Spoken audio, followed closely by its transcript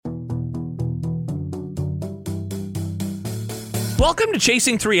Welcome to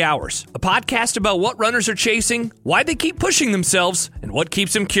Chasing 3 Hours, a podcast about what runners are chasing, why they keep pushing themselves, and what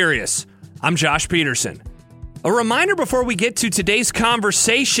keeps them curious. I'm Josh Peterson. A reminder before we get to today's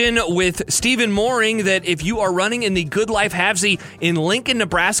conversation with Stephen Mohring that if you are running in the Good Life Halvesy in Lincoln,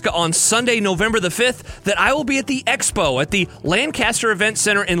 Nebraska on Sunday, November the 5th, that I will be at the Expo at the Lancaster Event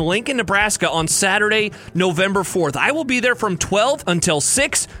Center in Lincoln, Nebraska on Saturday, November 4th. I will be there from 12 until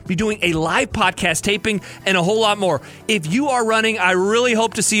 6, be doing a live podcast taping and a whole lot more. If you are running, I really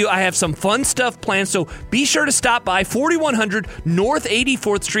hope to see you. I have some fun stuff planned, so be sure to stop by 4100 North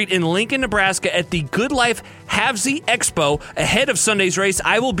 84th Street in Lincoln, Nebraska at the Good Life Halvesy Expo ahead of Sunday's race.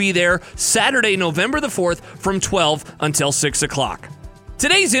 I will be there Saturday, November the 4th from 12 until 6 o'clock.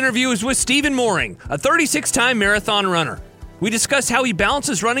 Today's interview is with Stephen Mohring, a 36-time marathon runner. We discuss how he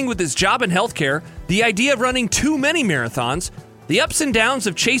balances running with his job and healthcare, the idea of running too many marathons, the ups and downs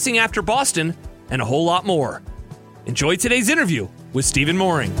of chasing after Boston, and a whole lot more. Enjoy today's interview with Stephen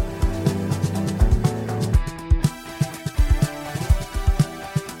Mohring.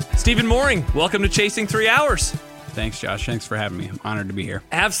 Stephen Mohring, welcome to Chasing 3 Hours. Thanks, Josh. Thanks for having me. I'm honored to be here.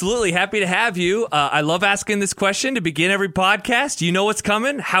 Absolutely. Happy to have you. I love asking this question to begin every podcast. You know what's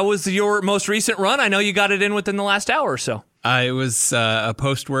coming. How was your most recent run? I know you got it in within the last hour or so. It was a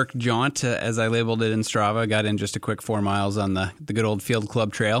post-work jaunt, as I labeled it in Strava. Got in just a quick 4 miles on the good old Field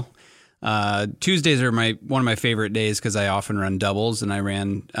Club Trail. Tuesdays are one of my favorite days because I often run doubles, and I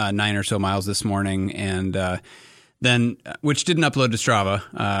ran 9 or so miles this morning, and then which didn't upload to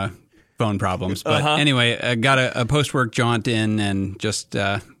Strava. Phone problems. But anyway, I got a post-work jaunt in and just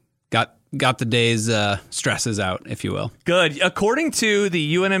got the day's stresses out, if you will. Good. According to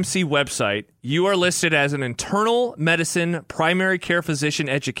the UNMC website, you are listed as an internal medicine primary care physician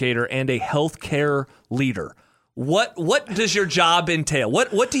educator and a healthcare leader. What does your job entail?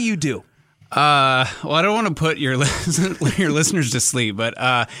 What do you do? Well, I don't want to put your listeners to sleep,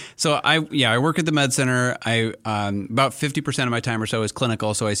 but so I work at the med center. I about 50% of my time or so is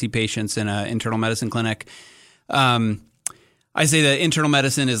clinical, so I see patients in an internal medicine clinic. I say that internal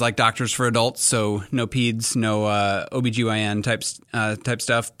medicine is like doctors for adults, so no peds, no OBGYN type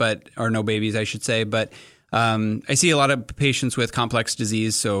stuff, or no babies, I should say. But I see a lot of patients with complex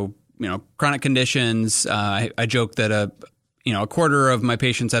disease, so chronic conditions. I joke that a quarter of my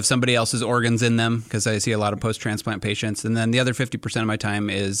patients have somebody else's organs in them because I see a lot of post-transplant patients. And then the other 50% of my time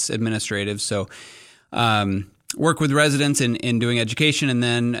is administrative. So work with residents in doing education and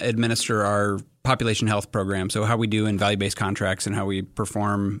then administer our population health program. So how we do in value-based contracts and how we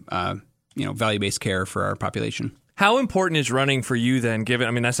perform, value-based care for our population. How important is running for you then,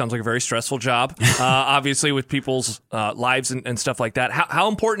 given, that sounds like a very stressful job, obviously with people's lives and stuff like that. How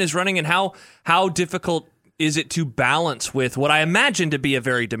important is running and how difficult is it to balance with what I imagine to be a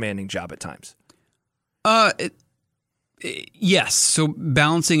very demanding job at times? Yes. So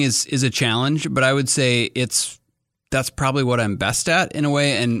balancing is a challenge, but I would say that's probably what I'm best at in a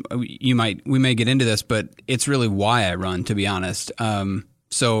way. And we may get into this, but it's really why I run, to be honest.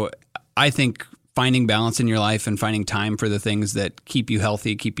 So I think finding balance in your life and finding time for the things that keep you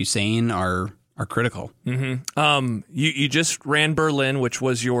healthy, keep you sane are critical. Mm-hmm. You just ran Berlin, which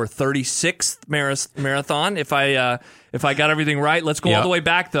was your 36th marathon. If I got everything right, let's go all the way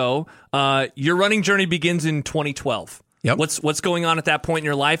back though. Your running journey begins in 2012. Yep. What's going on at that point in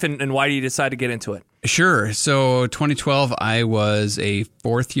your life, and why do you decide to get into it? Sure. So 2012, I was a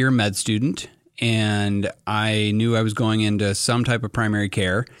fourth year med student, and I knew I was going into some type of primary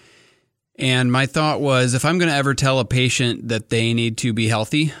care. And my thought was, if I'm going to ever tell a patient that they need to be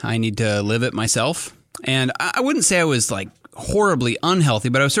healthy, I need to live it myself. And I wouldn't say I was like horribly unhealthy,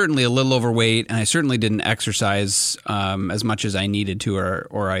 but I was certainly a little overweight, and I certainly didn't exercise as much as I needed to,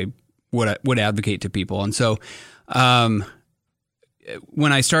 or I would advocate to people. And so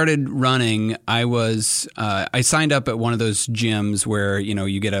when I started running, I signed up at one of those gyms where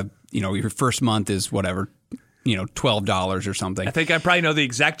you get your first month is whatever. $12 or something. I think I probably know the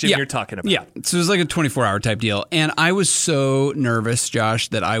exact gym you're talking about. Yeah. So it was like a 24-hour type deal. And I was so nervous, Josh,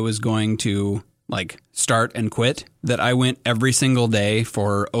 that I was going to start and quit, that I went every single day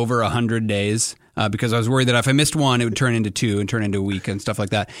for over 100 days because I was worried that if I missed one, it would turn into 2 and turn into a week and stuff like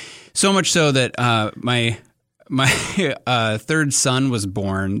that. So much so that my third son was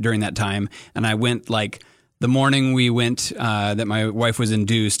born during that time. And I went the morning we went, that my wife was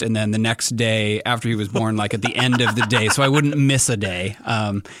induced, and then the next day after he was born, at the end of the day, so I wouldn't miss a day.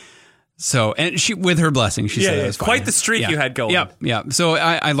 And she, with her blessing, she said it was fine. Quite the streak you had going. Yeah. So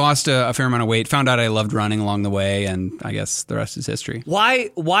I lost a fair amount of weight, found out I loved running along the way, and I guess the rest is history.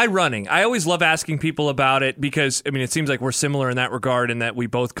 Why running? I always love asking people about it because, it seems like we're similar in that regard, in that we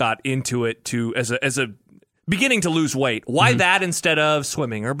both got into it as a beginning to lose weight. Why that instead of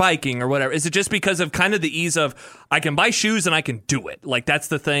swimming or biking or whatever? Is it just because of kind of the ease of I can buy shoes and I can do it? Like that's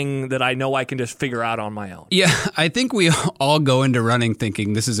the thing that I know I can just figure out on my own. Yeah, I think we all go into running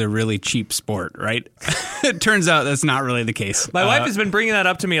thinking this is a really cheap sport, right? It turns out that's not really the case. My wife has been bringing that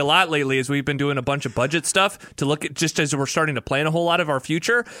up to me a lot lately as we've been doing a bunch of budget stuff to look at just as we're starting to plan a whole lot of our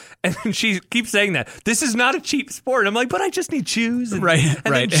future. And she keeps saying that this is not a cheap sport. I'm like, but I just need shoes and,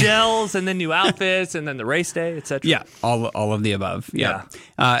 then gels and then new outfits and then the race day, etc. Yeah, all of the above. Yeah.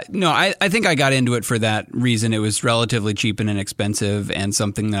 No, I think I got into it for that reason. It was relatively cheap and inexpensive and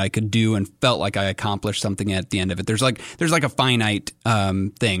something that I could do and felt like I accomplished something at the end of it. There's like a finite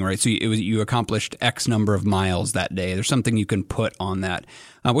thing, right? So you accomplished X number of miles that day. There's something you can put on that,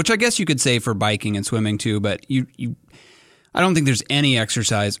 which I guess you could say for biking and swimming too, but I don't think there's any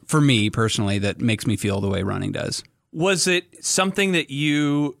exercise for me personally that makes me feel the way running does. Was it something that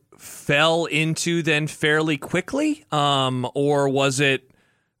you fell into then fairly quickly, or was it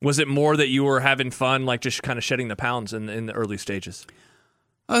more that you were having fun, like just kind of shedding the pounds in the early stages?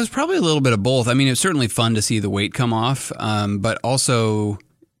 It was probably a little bit of both. I mean, it was certainly fun to see the weight come off, but also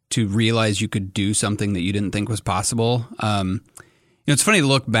to realize you could do something that you didn't think was possible. It's funny to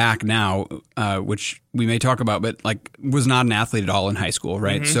look back now, which we may talk about, but like was not an athlete at all in high school,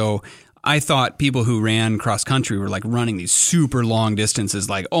 right? Mm-hmm. So I thought people who ran cross country were like running these super long distances,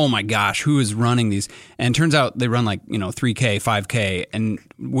 like, oh my gosh, who is running these? And it turns out they run like, 3K, 5K, and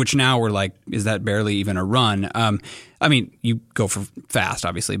which now we're like, is that barely even a run? I mean, you go for fast,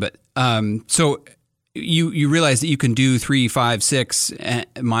 obviously, but so you realize that you can do 3, 5, 6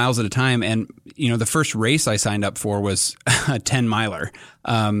 miles at a time. And, the first race I signed up for was a 10-miler,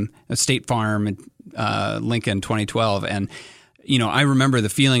 a State Farm, Lincoln 2012. And I remember the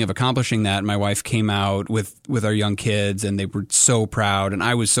feeling of accomplishing that. My wife came out with our young kids and they were so proud. And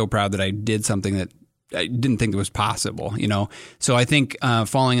I was so proud that I did something that I didn't think was possible, So I think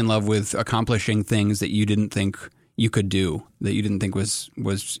falling in love with accomplishing things that you didn't think you could do, that you didn't think was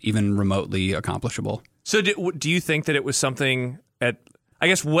even remotely accomplishable. So do you think that it was something at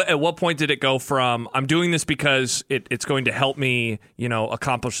what point did it go from I'm doing this because it's going to help me,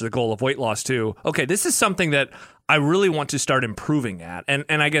 accomplish the goal of weight loss to, okay, this is something that I really want to start improving at.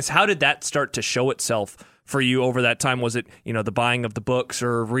 And I guess how did that start to show itself for you over that time? Was it, the buying of the books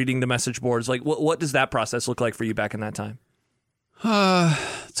or reading the message boards? Like what does that process look like for you back in that time?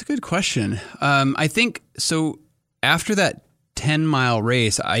 That's a good question. I think so. After that 10-mile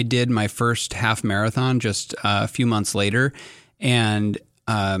race, I did my first half marathon just a few months later. And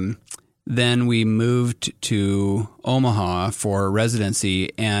then we moved to Omaha for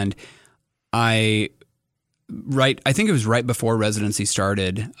residency. And I think it was right before residency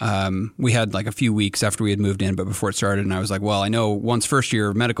started. We had like a few weeks after we had moved in, but before it started. And I was like, well, I know once first year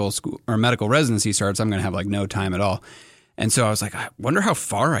of medical school or medical residency starts, I'm going to have like no time at all. And so I was like, I wonder how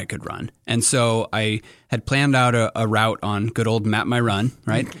far I could run. And so I had planned out a route on good old Map My Run,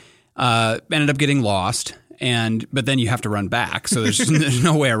 right? Ended up getting lost. But then you have to run back. So there's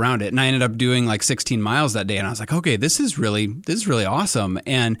no way around it. And I ended up doing like 16 miles that day. And I was like, okay, this is really awesome.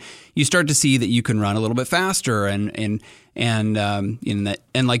 And you start to see that you can run a little bit faster. And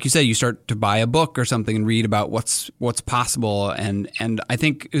like you said, you start to buy a book or something and read about what's possible. And I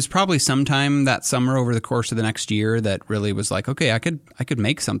think it was probably sometime that summer over the course of the next year that really was like, okay, I could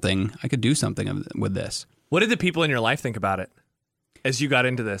make something. I could do something with this. What did the people in your life think about it as you got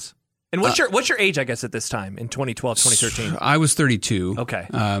into this? And what's your age, I guess, at this time in 2012, 2013? I was 32. Okay.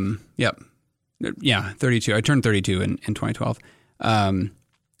 Yep. Yeah, 32. I turned 32 in 2012.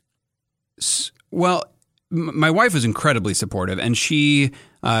 Well, my wife was incredibly supportive, and she,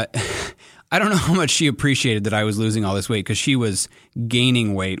 I don't know how much she appreciated that I was losing all this weight because she was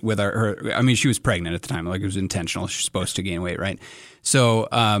gaining weight with her. I mean, she was pregnant at the time. Like it was intentional. She's supposed to gain weight, right? So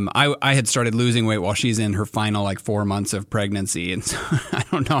I had started losing weight while she's in her final 4 months of pregnancy. And so I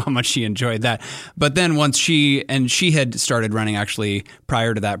don't know how much she enjoyed that. But then once she had started running actually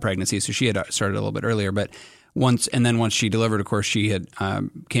prior to that pregnancy. So she had started a little bit earlier. But once she delivered, of course, she had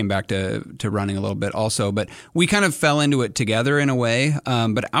came back to running a little bit also. But we kind of fell into it together in a way.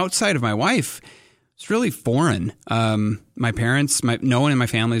 But outside of my wife, it's really foreign. My parents, no one in my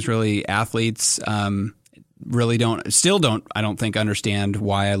family is really athletes. Really don't, I don't think, understand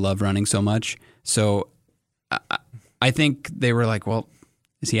why I love running so much. So I think they were like, well,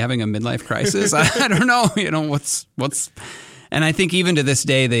 is he having a midlife crisis? I don't know, what's, and I think even to this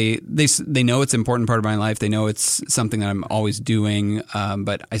day, they know it's an important part of my life. They know it's something that I'm always doing.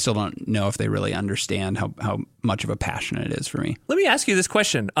 But I still don't know if they really understand how much of a passion it is for me. Let me ask you this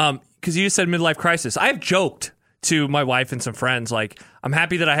question. Cause you just said midlife crisis. I've joked to my wife and some friends, like, I'm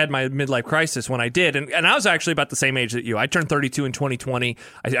happy that I had my midlife crisis when I did. And I was actually about the same age that you. I turned 32 in 2020.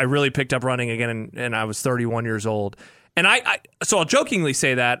 I really picked up running again, and I was 31 years old. And so I'll jokingly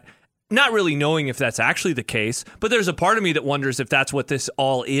say that, not really knowing if that's actually the case, but there's a part of me that wonders if that's what this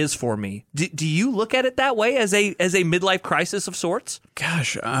all is for me. Do you look at it that way, as a midlife crisis of sorts?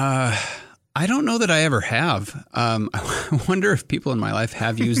 Gosh, I don't know that I ever have. I wonder if people in my life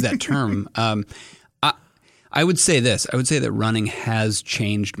have used that term. I would say this. I would say that running has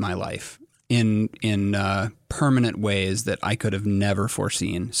changed my life in permanent ways that I could have never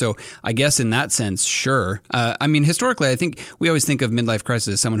foreseen. So I guess in that sense, sure. I mean, historically, I think we always think of midlife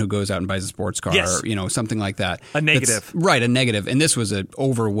crisis as someone who goes out and buys a sports car, yes, or something like that. A negative. Right, a negative. And this was an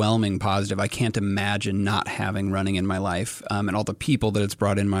overwhelming positive. I can't imagine not having running in my life, and all the people that it's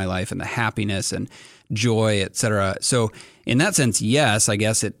brought in my life, and the happiness and joy, et cetera. So in that sense, yes, I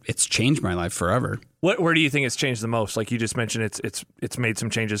guess it's changed my life forever. Where do you think it's changed the most? Like you just mentioned, it's made some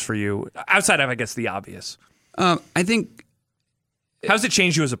changes for you outside of, I guess, the obvious. I think. How's it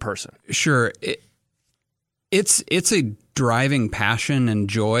changed you as a person? Sure, it's a driving passion and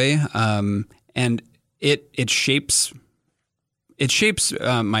joy, and it shapes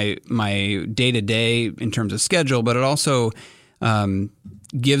my day to day in terms of schedule, but it also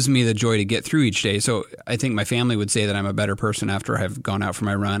gives me the joy to get through each day. So I think my family would say that I'm a better person after I've gone out for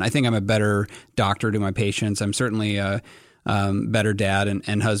my run. I think I'm a better doctor to my patients. I'm certainly a better dad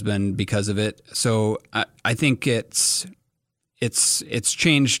and husband because of it. So I think it's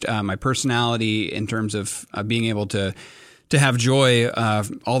changed my personality in terms of being able to have joy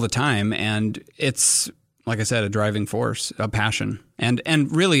all the time. And it's, like I said, a driving force, a passion. And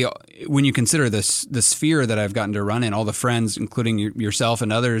really, when you consider the sphere that I've gotten to run in, all the friends, including yourself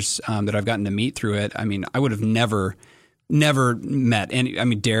and others that I've gotten to meet through it, I mean, I would have never met any. I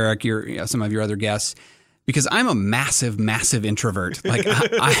mean, Derek, some of your other guests, because I'm a massive introvert. Like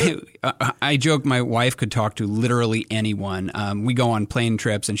I joke, my wife could talk to literally anyone. We go on plane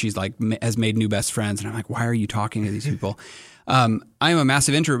trips, and she's like has made new best friends, and I'm like, why are you talking to these people? I'm a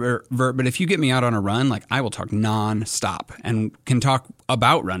massive introvert, but if you get me out on a run, like I will talk nonstop and can talk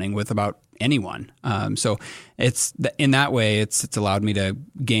about running with about anyone. So it's in that way, it's allowed me to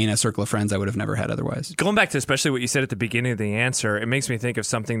gain a circle of friends I would have never had otherwise. Going back to especially what you said at the beginning of the answer, it makes me think of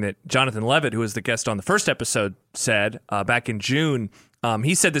something that Jonathan Levitt, who was the guest on the first episode, said back in June.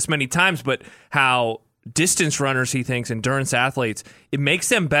 He said this many times, but how distance runners, he thinks, endurance athletes, it makes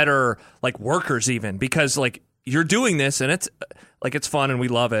them better like workers even, because like you're doing this and it's fun and we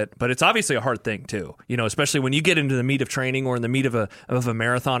love it, but it's obviously a hard thing too, especially when you get into the meat of training or in the meat of a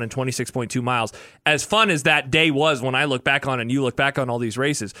marathon in 26.2 miles. As fun as that day was, when I look back on it and you look back on all these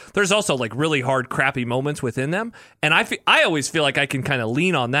races, there's also like really hard, crappy moments within them. And I always feel like I can kind of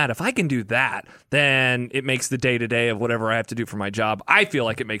lean on that. If I can do that, then it makes the day-to-day of whatever I have to do for my job, I feel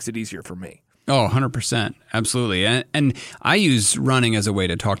like it makes it easier for me. Oh, 100%. Absolutely. And I use running as a way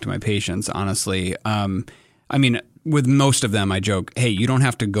to talk to my patients, honestly. I mean, with most of them, I joke, hey, you don't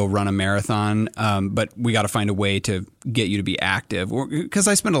have to go run a marathon, but we got to find a way to get you to be active. Because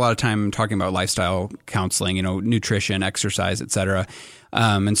I spend a lot of time talking about lifestyle counseling, nutrition, exercise, et cetera.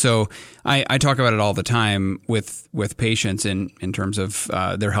 And so I talk about it all the time with patients in terms of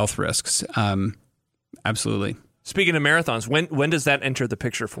their health risks. Absolutely. Speaking of marathons, when does that enter the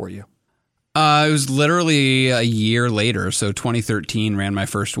picture for you? It was literally a year later, so 2013 ran my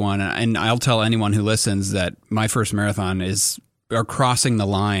first one, and I'll tell anyone who listens that my first marathon crossing the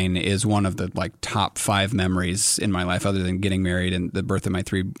line is one of the like top 5 memories in my life, other than getting married and the birth of my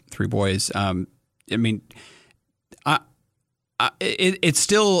three boys. I mean, it's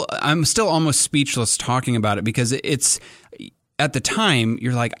still, I'm still almost speechless talking about it, because it's. At the time,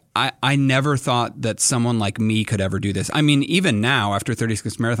 you're like, I never thought that someone like me could ever do this. I mean, even now, after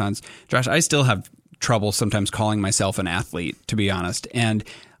 36 marathons, Josh, I still have trouble sometimes calling myself an athlete, to be honest. And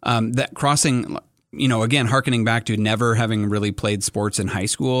that crossing, again, hearkening back to never having really played sports in high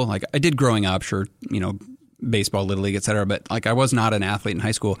school. Like I did growing up, sure, baseball, little league, et cetera. But like I was not an athlete in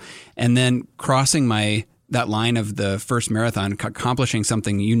high school. And then crossing that line of the first marathon, accomplishing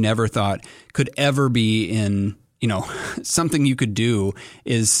something you never thought could ever be in something you could do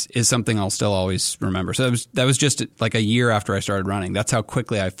is something I'll still always remember. So that was just like a year after I started running. That's how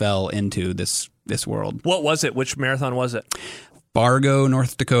quickly I fell into this world. What was it? Which marathon was it? Fargo,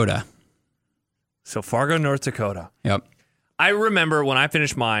 North Dakota. So Fargo, North Dakota. Yep. I remember when I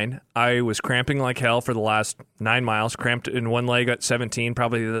finished mine, I was cramping like hell for the last 9 miles, cramped in one leg at 17,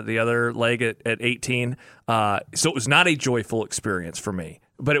 probably the other leg at 18. So it was not a joyful experience for me,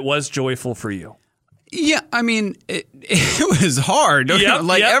 but it was joyful for you. Yeah, I mean, it was hard.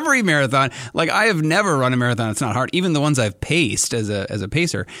 Every marathon, like I have never run a marathon. It's not hard. Even the ones I've paced as a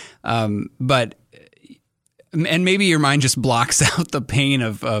pacer. But maybe your mind just blocks out the pain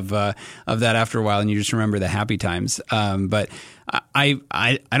of that after a while, and you just remember the happy times. But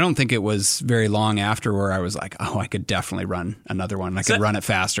I don't think it was very long after where I was like, oh, I could definitely run another one. I could run it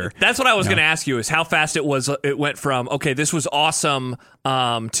faster. That's what I was going to ask you, is how fast it was. It went from, okay, this was awesome,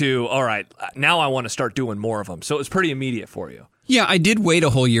 to, all right, now I want to start doing more of them. So it was pretty immediate for you. Yeah, I did wait a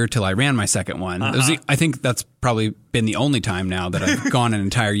whole year till I ran my second one. I think that's probably been the only time now that I've gone an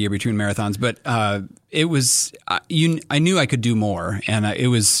entire year between marathons. But it was, I knew I could do more, and it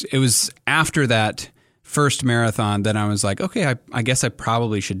was after that first marathon that I was like, okay, I guess I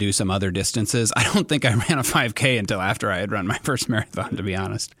probably should do some other distances. I don't think I ran a 5K until after I had run my first marathon, to be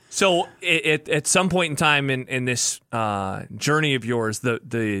honest. So at some point in time in this journey of yours,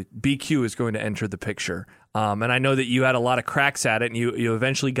 the BQ is going to enter the picture. And I know that you had a lot of cracks at it, and you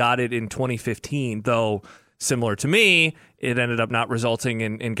eventually got it in 2015, though similar to me, it ended up not resulting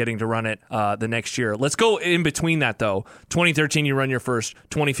in getting to run it the next year. Let's go in between that, though. 2013, you run your first.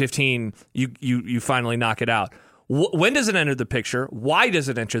 2015, you finally knock it out. When does it enter the picture? Why does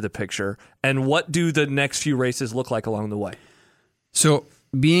it enter the picture? And what do the next few races look like along the way? So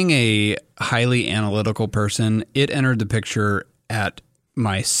being a highly analytical person, it entered the picture at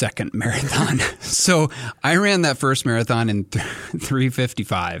my second marathon. So I ran that first marathon in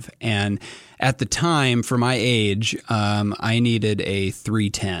 3:55, and at the time, for my age, I needed a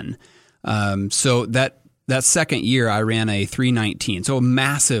 3:10. So that second year, I ran a 3:19. So a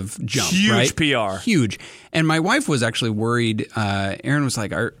massive jump, huge, right? PR. Huge. And my wife was actually worried. Erin was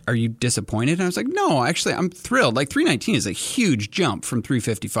like, are you disappointed? And I was like, no, actually, I'm thrilled. Like 3:19 is a huge jump from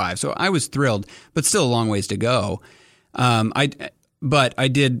 3:55. So I was thrilled, but still a long ways to go. But I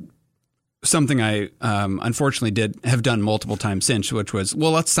did something I unfortunately did have done multiple times since, which was,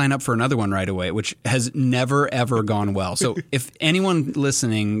 well, let's sign up for another one right away, which has never, ever gone well. So if anyone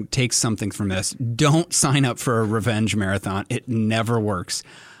listening takes something from this, don't sign up for a revenge marathon. It never works.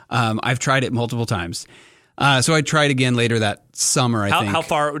 I've tried it multiple times. So I tried again later that summer, I think. How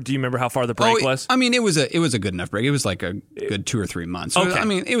far, do you remember how far the break was? I mean, it was a good enough break. It was like a good 2 or 3 months. Okay. I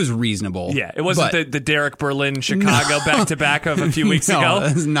mean, it was reasonable. Yeah, it wasn't the Derek Berlin Chicago back-to-back of a few weeks ago.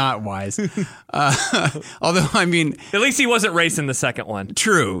 That's not wise. Although, I mean... At least he wasn't racing the second one.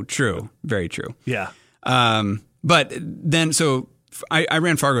 True. Very true. Yeah. But then, so... I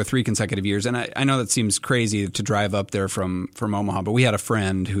ran Fargo 3 consecutive years, and I know that seems crazy to drive up there from Omaha, but we had a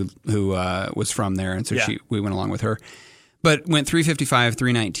friend who was from there, and so we went along with her. But went 3:55,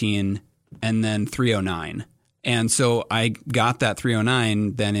 3:19, and then 3:09. And so I got that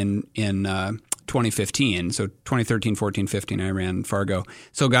 3:09 then in 2015. So 2013, 14, 15, I ran Fargo.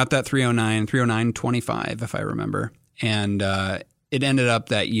 So got that 3:09, 3:09.25, if I remember. And it ended up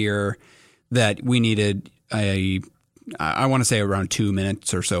that year that we needed I want to say around 2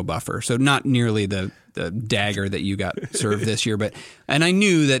 minutes or so buffer. So not nearly the dagger that you got served this year. And I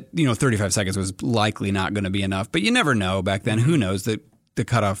knew that, 35 seconds was likely not going to be enough, but you never know back then. Who knows that the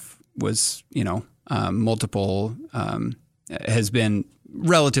cutoff was, multiple, has been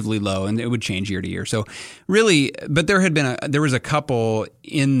relatively low, and it would change year to year. So really, but there was a couple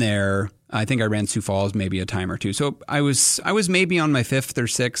in there. I think I ran Sioux Falls maybe a time or two. So I was maybe on my 5th or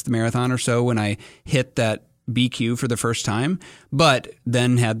 6th marathon or so when I hit that BQ for the first time, but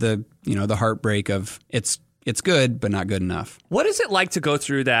then had the heartbreak of it's good, but not good enough. What is it like to go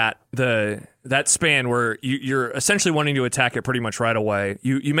through that span where you're essentially wanting to attack it pretty much right away?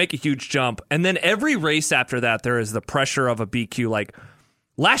 You make a huge jump, and then every race after that, there is the pressure of a BQ. Like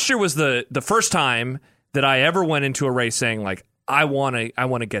last year was the first time that I ever went into a race saying like, I want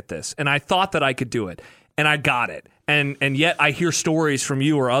to get this, and I thought that I could do it, and I got it, and yet I hear stories from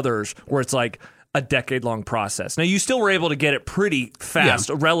you or others where it's like a decade-long process. Now, you still were able to get it pretty fast,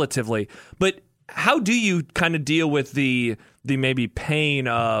 relatively, but how do you kind of deal with the maybe pain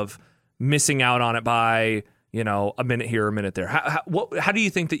of missing out on it by, a minute here, a minute there? How do you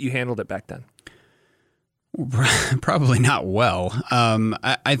think that you handled it back then? Probably not well.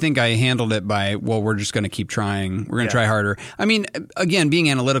 I think I handled it by, we're just going to keep trying. We're going to try harder. I mean, again, being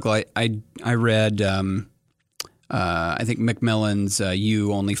analytical, I read... I think Macmillan's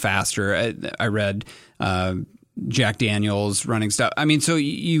You Only Faster. I read Jack Daniels running stuff. I mean, so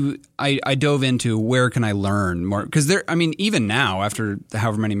I dove into where can I learn more? Because even now, after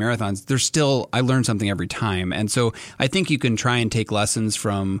however many marathons, I learn something every time. And so I think you can try and take lessons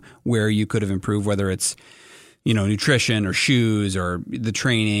from where you could have improved, whether it's nutrition or shoes or the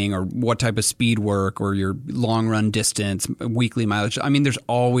training or what type of speed work or your long run distance, weekly mileage. I mean, there's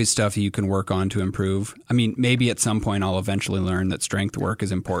always stuff you can work on to improve. I mean, maybe at some point I'll eventually learn that strength work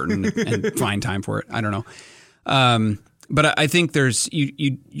is important and find time for it. I don't know. But I think there's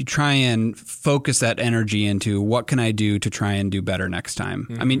you try and focus that energy into what can I do to try and do better next time.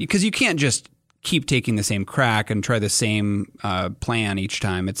 I mean, because you can't just keep taking the same crack and try the same plan each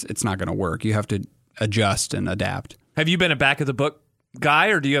time. It's not going to work. You have to adjust and adapt. Have you been a back of the book guy,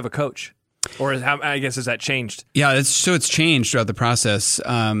 or do you have a coach? Or I guess has that changed? Yeah, it's changed throughout the process.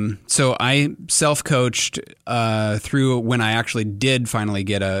 So I self-coached through when I actually did finally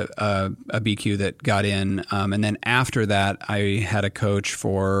get a BQ that got in. And then after that, I had a coach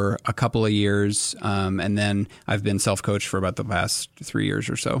for a couple of years. And then I've been self-coached for about the past 3 years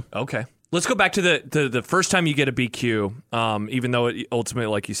or so. Okay. Let's go back to the first time you get a BQ, even though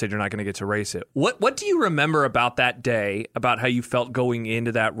ultimately, like you said, you're not going to get to race it. What do you remember about that day, about how you felt going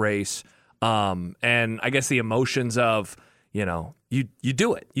into that race? And I guess the emotions of, you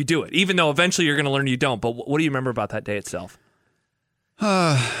do it, even though eventually you're going to learn you don't. But what do you remember about that day itself?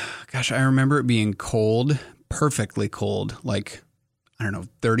 Gosh, I remember it being cold, perfectly cold, like,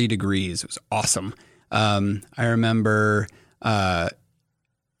 30 degrees. It was awesome. I remember, I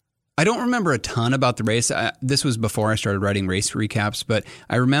don't remember a ton about the race. This was before I started writing race recaps, but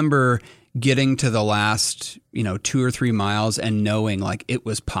I remember getting to the last, 2 or 3 miles and knowing like it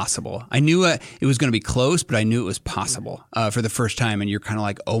was possible. I knew it was going to be close, but I knew it was possible for the first time. And you're kind of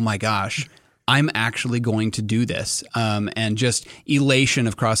like, oh my gosh, I'm actually going to do this. And just elation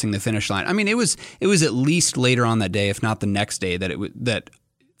of crossing the finish line. I mean, it was at least later on that day, if not the next day, that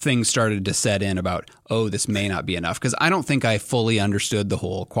things started to set in about, this may not be enough. Because I don't think I fully understood the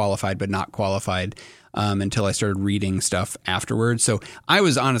whole qualified but not qualified until I started reading stuff afterwards. So I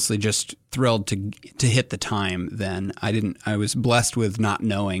was honestly just thrilled to hit the time then. I was blessed with not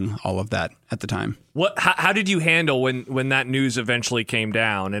knowing all of that at the time. How did you handle when that news eventually came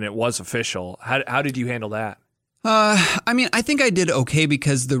down and it was official? How did you handle that? I mean, I think I did okay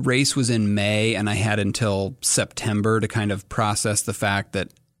because the race was in May and I had until September to kind of process the fact that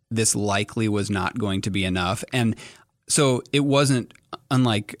this likely was not going to be enough. And so it wasn't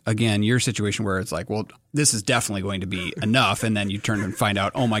unlike, again, your situation where it's like, well, this is definitely going to be enough. And then you turn and find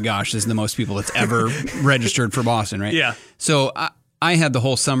out, oh my gosh, this is the most people that's ever registered for Boston, right? Yeah. So I had the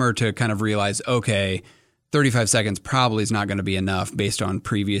whole summer to kind of realize, okay, 35 seconds probably is not going to be enough based on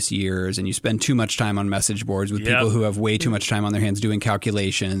previous years. And you spend too much time on message boards with people who have way too much time on their hands doing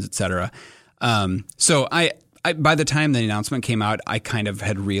calculations, et cetera. So I by the time the announcement came out, I kind of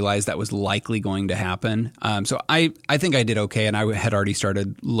had realized that was likely going to happen. So I think I did okay, and I had already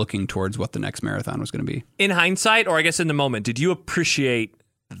started looking towards what the next marathon was going to be. In hindsight, or I guess in the moment, did you appreciate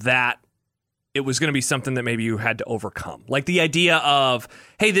that it was going to be something that maybe you had to overcome? Like the idea of,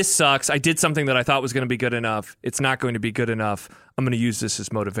 hey, this sucks. I did something that I thought was going to be good enough. It's not going to be good enough. I'm going to use this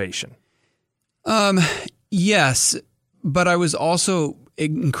as motivation. Yes, but I was also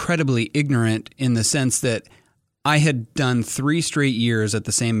incredibly ignorant in the sense that I had done 3 straight years at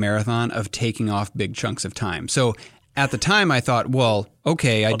the same marathon of taking off big chunks of time. So at the time I thought, well,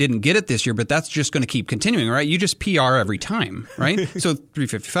 okay, I didn't get it this year, but that's just going to keep continuing, right? You just PR every time, right? So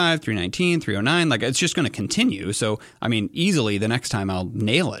 355, 319, 309, like it's just going to continue. So, I mean, easily the next time I'll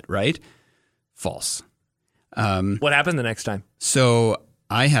nail it, right? False. What happened the next time? So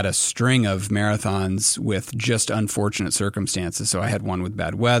I had a string of marathons with just unfortunate circumstances. So I had one with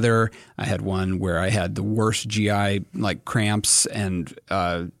bad weather. I had one where I had the worst GI like cramps and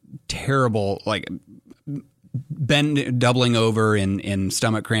terrible like doubling over in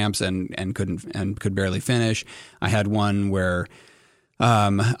stomach cramps and could barely finish. I had one where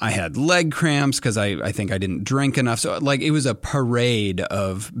I had leg cramps because I think I didn't drink enough. So like it was a parade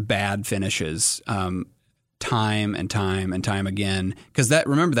of bad finishes. Time and time again, because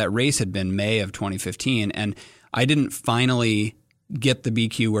remember that race had been May of 2015, and I didn't finally get the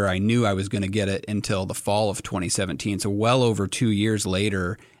BQ where I knew I was going to get it until the fall of 2017. So well over 2 years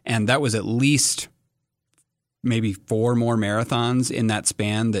later, and that was at least maybe 4 more marathons in that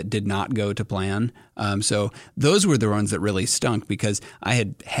span that did not go to plan. So those were the ones that really stunk because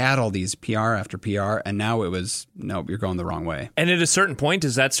I had all these PR after PR, and now it was, nope, you're going the wrong way. And at a certain point,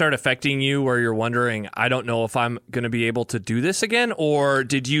 does that start affecting you where you're wondering, I don't know if I'm going to be able to do this again? Or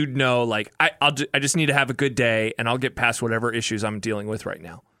did you know, like, I just need to have a good day and I'll get past whatever issues I'm dealing with right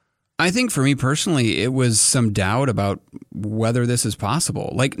now? I think for me personally, it was some doubt about whether this is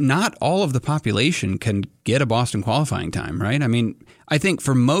possible. Like, not all of the population can get a Boston qualifying time, right? I mean, I think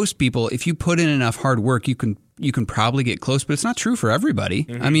for most people, if you put in enough hard work, you can probably get close, but it's not true for everybody.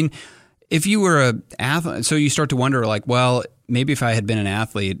 Mm-hmm. I mean, if you were a athlete, so you start to wonder like, well, maybe if I had been an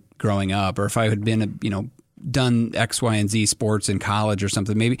athlete growing up, or if I had been done X, Y, and Z sports in college or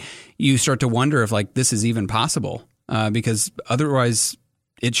something, maybe you start to wonder if like this is even possible, because otherwise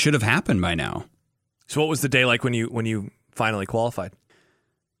it should have happened by now. So what was the day like when you finally qualified?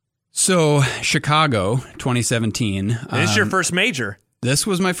 So Chicago 2017. This is your first major. This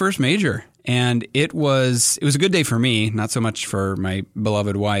was my first major. And it was a good day for me, not so much for my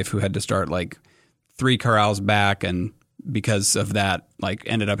beloved wife, who had to start like 3 corrals back, and because of that, like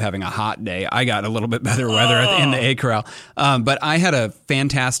ended up having a hot day. I got a little bit better weather in the A corral, but I had a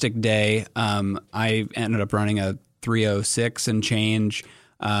fantastic day. I ended up running a 3:06 and change,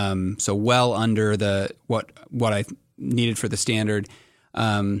 so well under what I needed for the standard.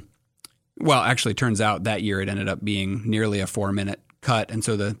 Well, actually, turns out that year it ended up being nearly a 4-minute cut, and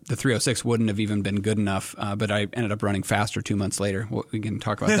so the 3:06 wouldn't have even been good enough, but I ended up running faster 2 months later. We can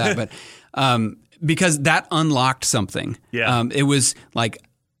talk about that, but because that unlocked something. Yeah. It was like,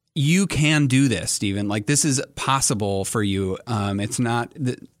 you can do this, Stephen. Like, this is possible for you. It's not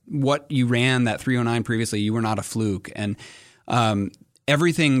what you ran, that 3:09 previously, you were not a fluke. And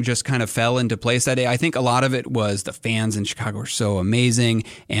everything just kind of fell into place that day. I think a lot of it was the fans in Chicago are so amazing,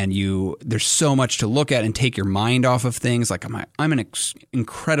 and there's so much to look at and take your mind off of things. Like, I'm an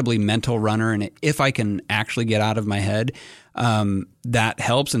incredibly mental runner, and if I can actually get out of my head, that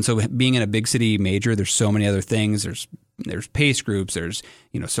helps. And so being in a big city major, there's so many other things. There's pace groups. There's,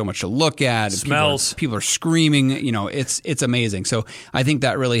 so much to look at. Smells. People are screaming. It's amazing. So I think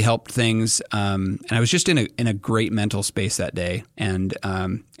that really helped things. And I was just in a great mental space that day, and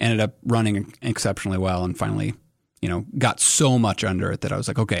ended up running exceptionally well, and finally, got so much under it that I was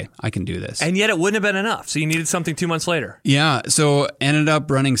like, okay, I can do this. And yet it wouldn't have been enough. So you needed something 2 months later. Yeah. So ended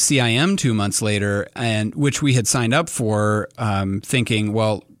up running CIM 2 months later, and which we had signed up for, thinking,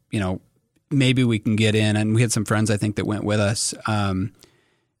 well, maybe we can get in. And we had some friends, I think, that went with us. I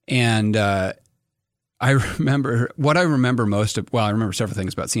remember I remember several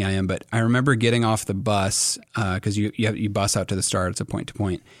things about CIM, but I remember getting off the bus, because you bus out to the start. It's a point to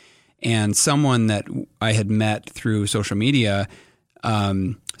point. And someone that I had met through social media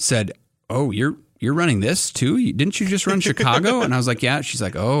said, "Oh, you're running this too? Didn't you just run Chicago?" And I was like, "Yeah." She's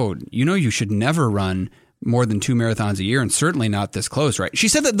like, "Oh, you should never run more than 2 marathons a year, and certainly not this close, right?" She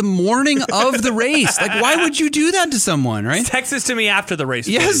said that the morning of the race. Like, why would you do that to someone, right? Text this to me after the race.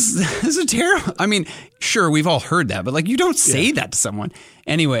 Yes, this is terrible. I mean, sure, we've all heard that, but like, you don't say that to someone.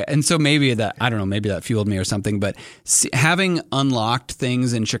 Anyway, and so maybe that fueled me or something, but having unlocked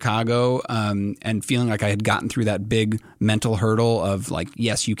things in Chicago, and feeling like I had gotten through that big mental hurdle of like,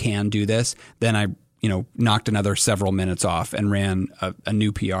 yes, you can do this, then I knocked another several minutes off and ran a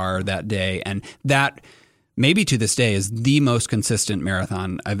new PR that day. And that, maybe to this day, is the most consistent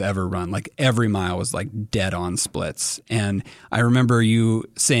marathon I've ever run. Like, every mile was like dead on splits. And I remember you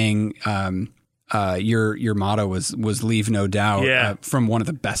saying your motto was "Leave no doubt," from one of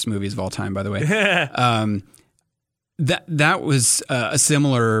the best movies of all time, by the way. That was a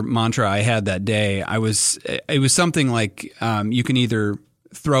similar mantra I had that day. It was something like, you can either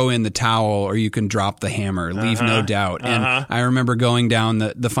throw in the towel or you can drop the hammer, leave no doubt. And I remember going down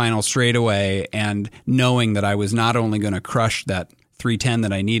the final straightaway and knowing that I was not only going to crush that 3:10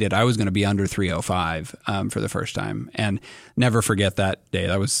 that I needed, I was going to be under 3:05 for the first time. And never forget that day.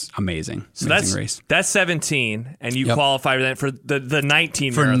 That was amazing. So amazing race. That's 17, and you qualified for the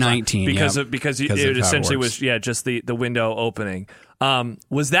 19 for marathon 19 because it essentially was just the window opening.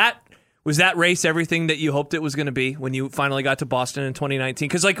 Was that race everything that you hoped it was going to be when you finally got to Boston in 2019?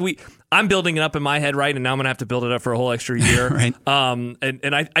 Because I'm building it up in my head, right, and now I'm going to have to build it up for a whole extra year. Right.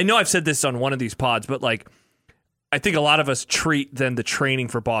 And I know I've said this on one of these pods, but like, I think a lot of us treat then the training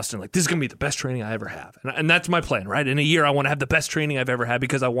for Boston like, this is going to be the best training I ever have. And that's my plan, right? In a year, I want to have the best training I've ever had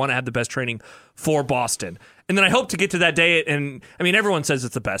because I want to have the best training for Boston. And then I hope to get to that day. And I mean, everyone says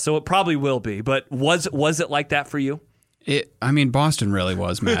it's the best, so it probably will be. But was it like that for you? Boston really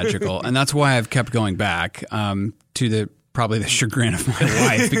was magical. And that's why I've kept going back, to probably the chagrin of my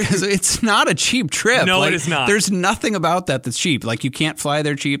wife, because it's not a cheap trip. No, it is not. There's nothing about that's cheap. Like, you can't fly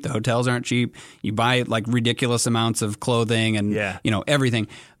there cheap. The hotels aren't cheap. You buy like ridiculous amounts of clothing and everything.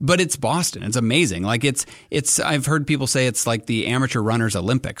 But it's Boston. It's amazing. Like, it's I've heard people say it's like the amateur runners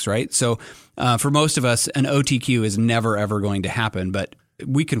Olympics, right? So for most of us, an OTQ is never ever going to happen, but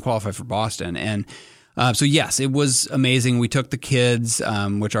we can qualify for Boston. And so yes, it was amazing. We took the kids,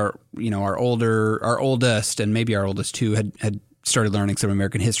 which are our oldest, and maybe our oldest too, had started learning some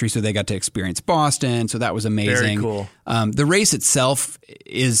American history, so they got to experience Boston. So that was amazing. Very cool. The race itself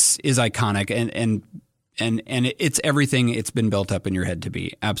is iconic, and it's everything it's been built up in your head to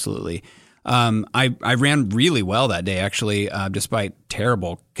be. Absolutely. I ran really well that day, actually, despite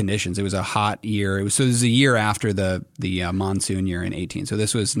terrible conditions. It was a hot year. It was a year after the monsoon year in 18. So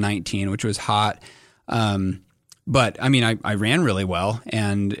this was 19, which was hot. But I mean, I ran really well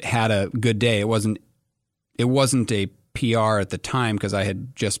and had a good day. It wasn't a PR at the time because I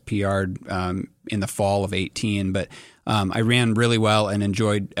had just PR'd in the fall of 18, but I ran really well and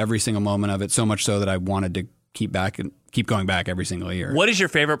enjoyed every single moment of it, so much so that I wanted to keep going back every single year. What is your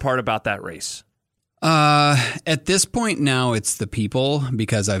favorite part about that race? At this point now, it's the people,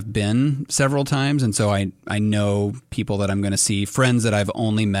 because I've been several times, and so I know people that I'm going to see, friends that I've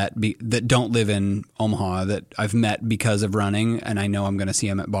only met that don't live in Omaha that I've met because of running, and I know I'm going to see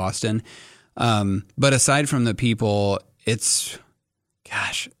them at Boston. But aside from the people, it's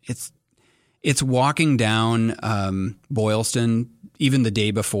walking down Boylston even the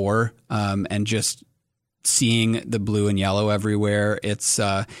day before, and just seeing the blue and yellow everywhere. It's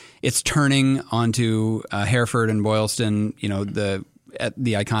turning onto Hereford and Boylston, at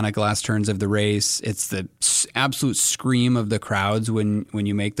the iconic last turns of the race. It's the absolute scream of the crowds when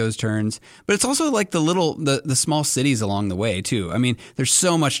you make those turns. But it's also like the small cities along the way too. I mean, there's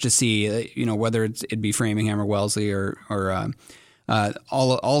so much to see. Whether it'd be Framingham or Wellesley or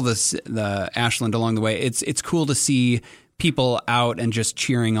all the Ashland along the way. It's cool to see people out and just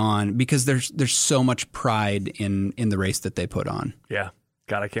cheering on, because there's so much pride in the race that they put on. Yeah.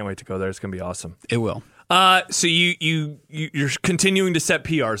 God, I can't wait to go there. It's going to be awesome. It will. So you're continuing to set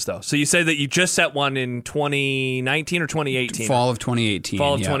PRs though. So you say that you just set one in 2019 or 2018? Fall of 2018.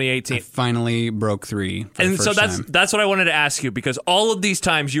 Fall of 2018. I finally broke 3 for and the first so time. that's what I wanted to ask you, because all of these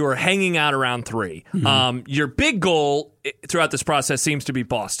times you were hanging out around 3. Mm-hmm. Your big goal throughout this process seems to be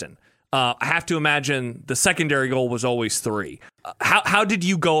Boston. I have to imagine the secondary goal was always 3. How did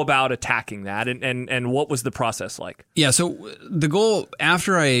you go about attacking that, and what was the process like? Yeah, so the goal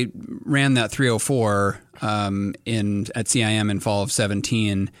after I ran that 3:04 at CIM in fall of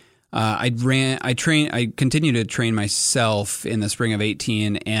 17, I continued to train myself in the spring of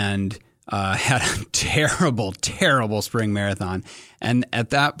 18 and had a terrible spring marathon. And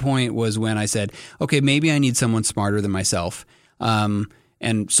at that point was when I said, okay, maybe I need someone smarter than myself.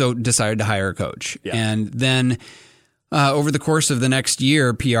 And so decided to hire a coach. Yeah. And then over the course of the next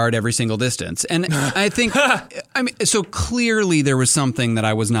year, PR'd every single distance. And I think, so clearly there was something that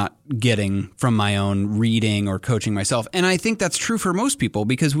I was not getting from my own reading or coaching myself. And I think that's true for most people,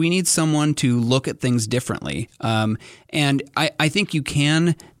 because we need someone to look at things differently. And I think you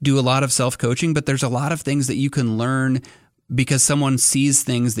can do a lot of self-coaching, but there's a lot of things that you can learn because someone sees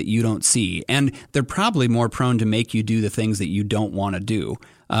things that you don't see. And they're probably more prone to make you do the things that you don't want to do.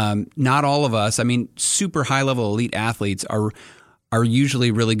 Not all of us, super high-level elite athletes are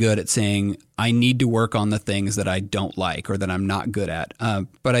usually really good at saying, I need to work on the things that I don't like or that I'm not good at.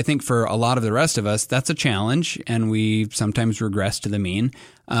 But I think for a lot of the rest of us, that's a challenge, and we sometimes regress to the mean.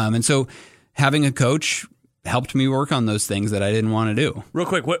 And so having a coach helped me work on those things that I didn't want to do. Real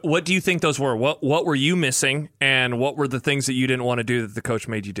quick, what do you think those were? What were you missing, and what were the things that you didn't want to do that the coach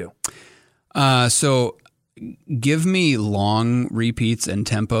made you do? So give me long repeats and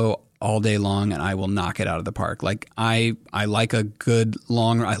tempo all day long, and I will knock it out of the park. Like I like a good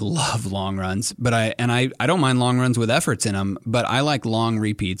I love long runs, but I don't mind long runs with efforts in them, but I like long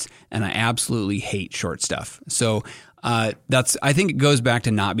repeats, and I absolutely hate short stuff. So I think it goes back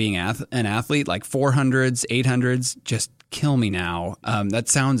to not being an athlete. Like 400s, 800s, just kill me now. That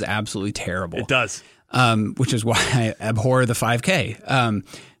sounds absolutely terrible. It does. Which is why I abhor the 5K.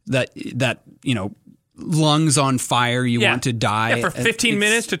 That lungs on fire, you want to die. Yeah, for 15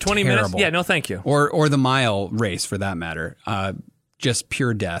 minutes to 20 terrible. minutes. Yeah, no thank you. Or the mile race for that matter. Just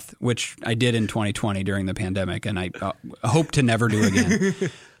pure death, which I did in 2020 during the pandemic, and I hope to never do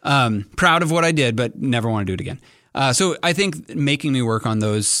again. Proud of what I did, but never want to do it again. So I think making me work on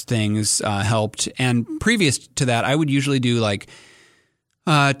those things helped. And previous to that, I would usually do like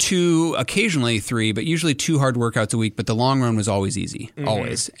 2, occasionally 3, but usually 2 hard workouts a week. But the long run was always easy,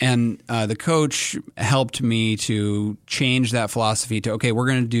 always. And the coach helped me to change that philosophy to, okay, we're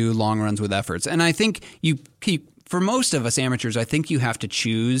going to do long runs with efforts. And I think for most of us amateurs, I think you have to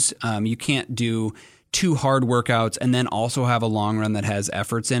choose. You can't do 2 hard workouts and then also have a long run that has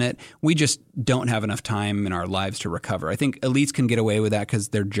efforts in it. We just don't have enough time in our lives to recover. I think elites can get away with that because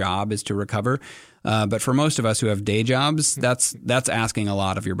their job is to recover. But for most of us who have day jobs, that's asking a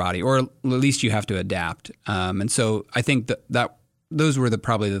lot of your body, or at least you have to adapt. And so I think that those were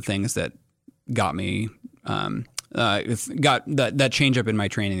probably the things that got me got that change up in my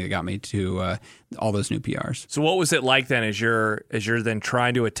training that got me to all those new PRs. So what was it like then as you're then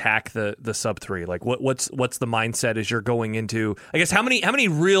trying to attack the sub 3? Like what's the mindset as you're going into, I guess, how many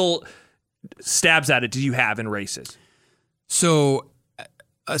real stabs at it do you have in races? So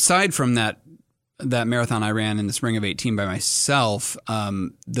aside from that marathon I ran in the spring of 18 by myself,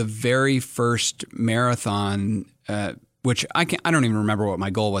 the very first marathon, which I don't even remember what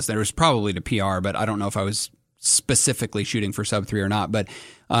my goal was. There was probably to PR, but I don't know if I was specifically shooting for sub 3 or not. But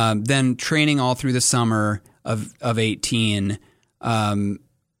then training all through the summer of 18,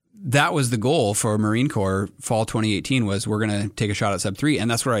 that was the goal for Marine Corps fall 2018 was we're going to take a shot at sub 3. And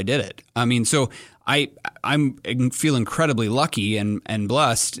that's where I did it. I mean, so I feel incredibly lucky and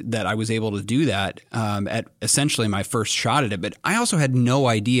blessed that I was able to do that at essentially my first shot at it. But I also had no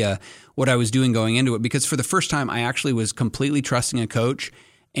idea what I was doing going into it, because for the first time I actually was completely trusting a coach,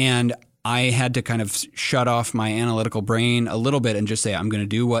 and I had to kind of shut off my analytical brain a little bit and just say, I'm going to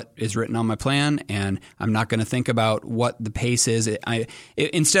do what is written on my plan, and I'm not going to think about what the pace is.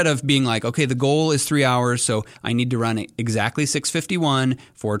 Instead of being like, okay, the goal is 3 hours, so I need to run exactly 6:51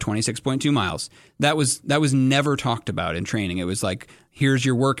 for 26.2 miles. That was never talked about in training. It was like, here's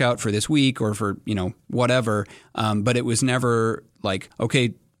your workout for this week or for, whatever. But it was never like,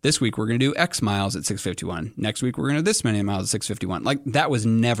 okay, this week we're going to do X miles at 6:51. Next week we're going to do this many miles at 6:51. Like, that was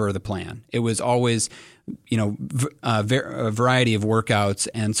never the plan. It was always, a variety of workouts.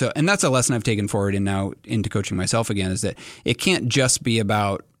 And that's a lesson I've taken forward into coaching myself again, is that it can't just be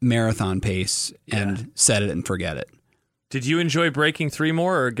about marathon pace and set it and forget it. Did you enjoy breaking 3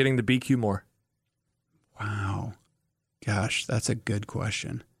 more or getting the BQ more? Wow. Gosh, that's a good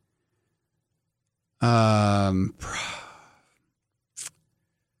question.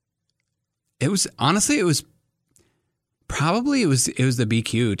 It was probably the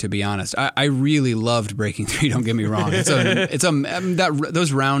BQ, to be honest. I really loved breaking 3. Don't get me wrong.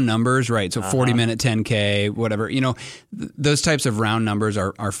 Those round numbers, right? So 40-minute 10K, whatever. Those types of round numbers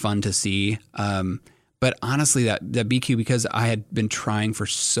are fun to see. But honestly, that BQ, because I had been trying for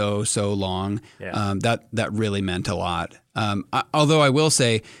so long, that really meant a lot. Although I will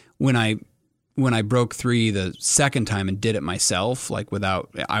say, when I broke 3 the second time and did it myself,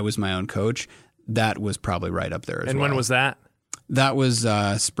 I was my own coach, that was probably right up there as well. And when was that? That was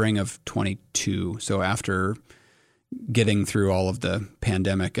spring of 22. So after getting through all of the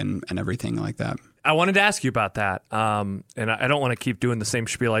pandemic and everything like that. I wanted to ask you about that. And I don't want to keep doing the same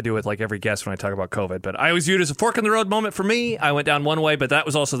spiel I do with every guest when I talk about COVID, but I always viewed it as a fork in the road moment for me. I went down one way, but that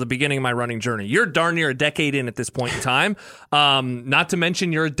was also the beginning of my running journey. You're darn near a decade in at this point in time. Not to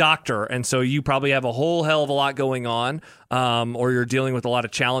mention you're a doctor, and so you probably have a whole hell of a lot going on, or you're dealing with a lot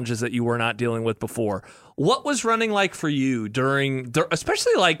of challenges that you were not dealing with before. What was running like for you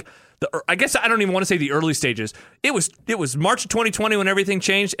especially I guess I don't even want to say the early stages. It was March of 2020 when everything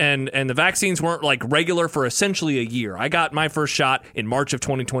changed, and the vaccines weren't regular for essentially a year. I got my first shot in March of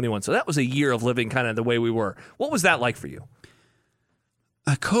 2021, so that was a year of living kind of the way we were. What was that like for you?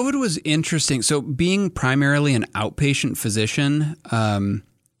 COVID was interesting. So being primarily an outpatient physician,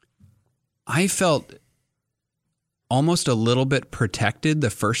 I felt almost a little bit protected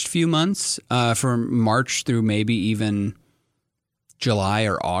the first few months, from March through maybe even July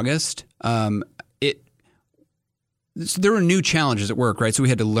or August. There were new challenges at work, right? So we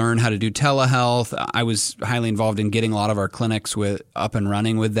had to learn how to do telehealth. I was highly involved in getting a lot of our clinics up and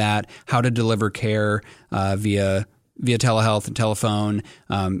running with that, how to deliver care via telehealth and telephone,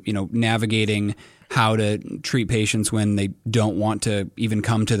 navigating how to treat patients when they don't want to even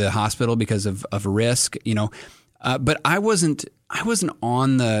come to the hospital because of risk, but I wasn't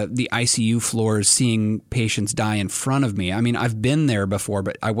on the ICU floors seeing patients die in front of me. I mean, I've been there before,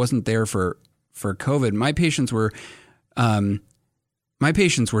 but I wasn't there for COVID. My patients were dying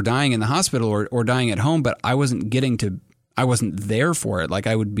in the hospital or dying at home, but I wasn't there for it.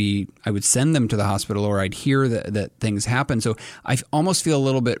 I would send them to the hospital, or I'd hear that things happen. So I almost feel a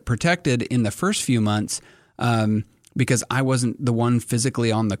little bit protected in the first few months, because I wasn't the one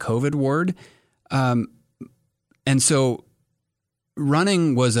physically on the COVID ward. And so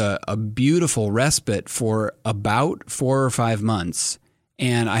running was a beautiful respite for about 4 or 5 months.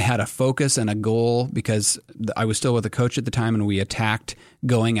 And I had a focus and a goal because I was still with a coach at the time, and we attacked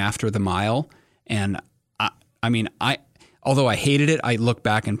going after the mile. And although I hated it, I look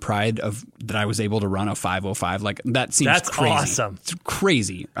back in pride that I was able to run a 5:05. That seems That's crazy. Awesome. It's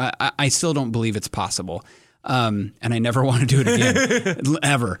crazy. I still don't believe it's possible. And I never want to do it again,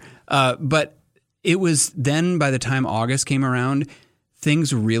 ever. But it was then, by the time August came around,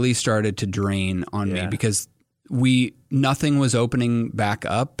 things really started to drain on me because nothing was opening back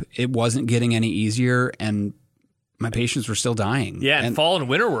up. It wasn't getting any easier, and my patients were still dying. Yeah, and fall and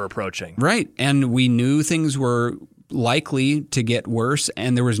winter were approaching. Right, and we knew things were likely to get worse,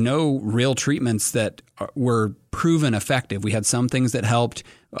 and there was no real treatments that were proven effective. We had some things that helped.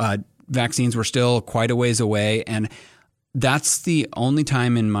 vaccines were still quite a ways away. And that's the only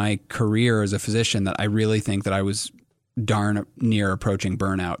time in my career as a physician that I really think that I was darn near approaching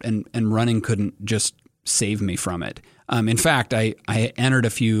burnout, and running couldn't just save me from it. In fact, I entered a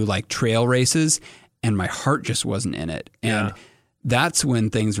few like trail races and my heart just wasn't in it. And that's when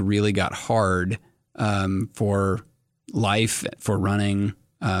things really got hard for life, for running,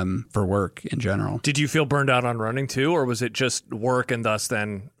 for work in general. Did you feel burned out on running too, or was it just work and thus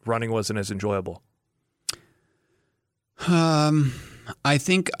then running wasn't as enjoyable? I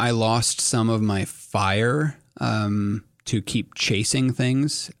think I lost some of my fire to keep chasing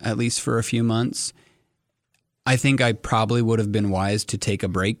things, at least for a few months. I think I probably would have been wise to take a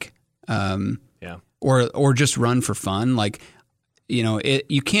break, or just run for fun. Like, you know,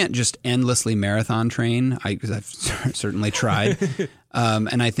 you can't just endlessly marathon train. Because I've certainly tried,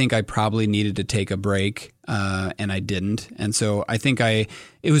 and I think I probably needed to take a break, and I didn't. And so I think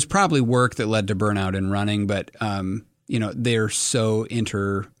it was probably work that led to burnout in running, but you know, they're so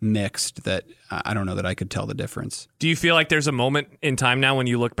intermixed that I don't know that I could tell the difference. Do you feel like there's a moment in time now when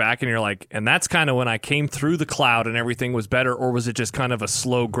you look back and you're like, and that's kind of when I came through the cloud and everything was better, or was it just kind of a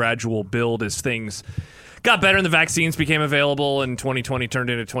slow, gradual build as things got better and the vaccines became available and 2020 turned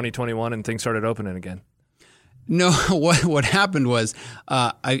into 2021 and things started opening again? No, what happened was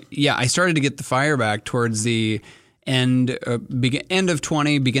I started to get the fire back towards the end of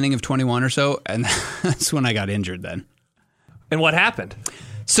 20, beginning of 21 or so, and that's when I got injured then. And what happened?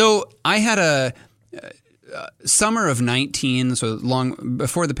 So I had a summer of 19, so long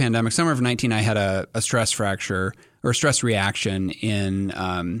before the pandemic, summer of 19, I had a stress fracture or stress reaction in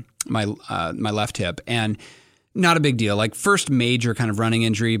my left hip, and not a big deal. Like first major kind of running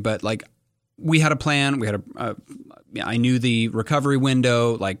injury, but like we had a plan. We had I knew the recovery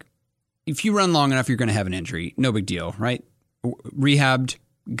window. Like if you run long enough, you're going to have an injury. No big deal, right? Rehabbed,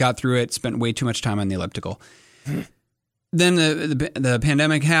 got through it, spent way too much time on the elliptical. Then the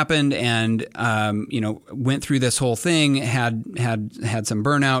pandemic happened, and went through this whole thing. Had some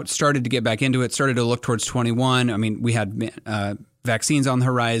burnout. Started to get back into it. Started to look towards 21. I mean, we had vaccines on the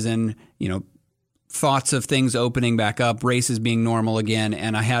horizon. You know, thoughts of things opening back up, races being normal again,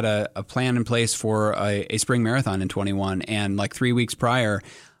 and I had a plan in place for a spring marathon in 21. And like 3 weeks prior,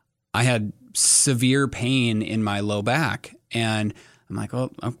 I had severe pain in my low back, and I'm like,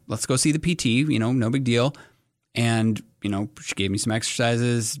 well, let's go see the PT. You know, no big deal. And, you know, she gave me some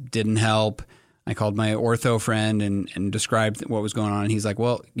exercises, didn't help. I called my ortho friend and described what was going on. And he's like,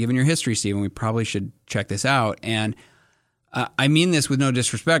 well, given your history, Stephen, we probably should check this out. And I mean this with no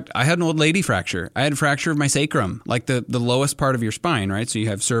disrespect. I had an old lady fracture. I had a fracture of my sacrum, like the lowest part of your spine, right? So you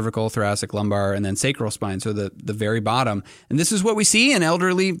have cervical, thoracic, lumbar, and then sacral spine, so the very bottom. And this is what we see in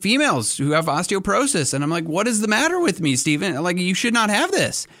elderly females who have osteoporosis. And I'm like, what is the matter with me, Stephen? Like, you should not have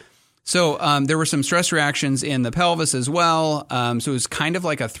this. So there were some stress reactions in the pelvis as well. So it was kind of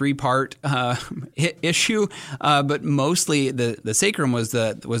like a three-part issue, but mostly the sacrum was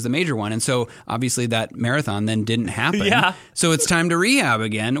the major one. And so obviously that marathon then didn't happen. Yeah. So it's time to rehab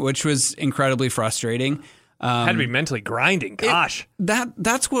again, which was incredibly frustrating. Had to be mentally grinding. Gosh.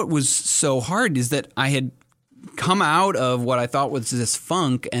 That's what was so hard, is that I had come out of what I thought was this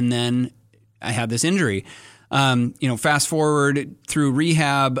funk, and then I had this injury. Fast forward through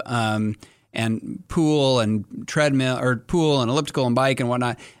rehab and pool and treadmill, or pool and elliptical and bike and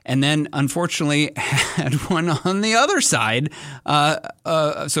whatnot, and then unfortunately had one on the other side.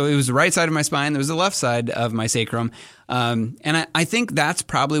 So it was the right side of my spine. There was the left side of my sacrum. And I think that's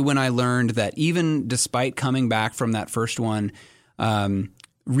probably when I learned that even despite coming back from that first one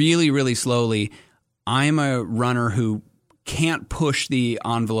really, really slowly, I'm a runner who can't push the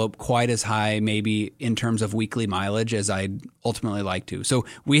envelope quite as high, maybe in terms of weekly mileage, as I'd ultimately like to. So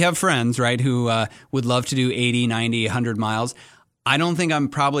we have friends, right, who would love to do 80, 90, 100 miles. I don't think I'm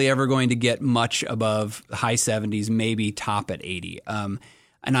probably ever going to get much above high 70s, maybe top at 80. And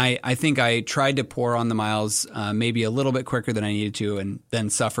I think I tried to pour on the miles maybe a little bit quicker than I needed to, and then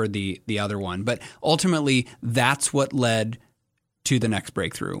suffered the other one. But ultimately, that's what led to the next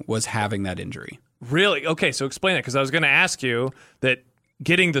breakthrough, was having that injury. Really? Okay, so explain it, because I was going to ask you that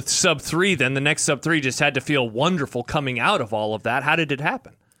getting the sub 3, then the next sub 3 just had to feel wonderful coming out of all of that. How did it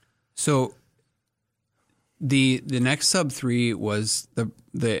happen? So the next sub 3 was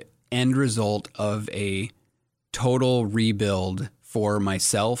the end result of a total rebuild for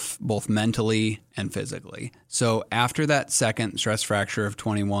myself, both mentally and physically. So after that second stress fracture of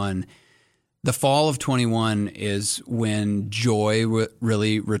 21, the fall of 21 is when joy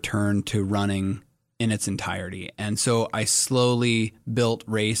really returned to running in its entirety. And so I slowly built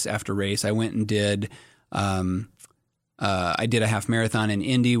race after race. I went and did I did a half marathon in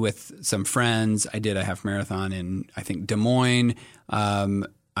Indy with some friends. I did a half marathon in, I think, Des Moines.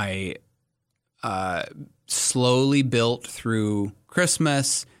 I slowly built through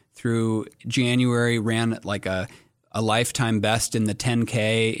Christmas, through January, ran like a lifetime best in the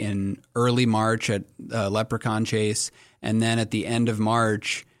 10K in early March at Leprechaun Chase. And then at the end of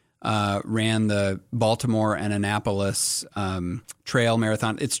March, ran the Baltimore and Annapolis trail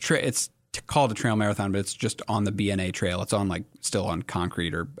marathon. It's called a trail marathon, but it's just on the BNA trail. It's on still on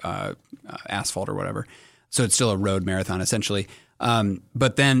concrete or asphalt or whatever. So it's still a road marathon essentially.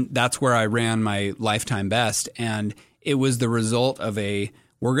 But then that's where I ran my lifetime best. And it was the result of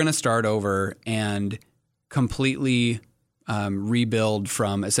we're going to start over and completely rebuild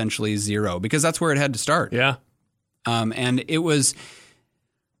from essentially zero, because that's where it had to start. Yeah. And it was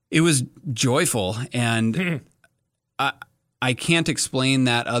joyful. And I can't explain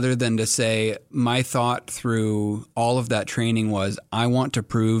that other than to say my thought through all of that training was, I want to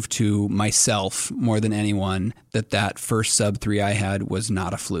prove to myself more than anyone that first sub 3 I had was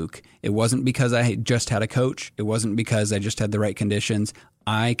not a fluke. It wasn't because I just had a coach. It wasn't because I just had the right conditions.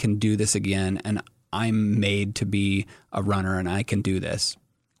 I can do this again, and I'm made to be a runner, and I can do this.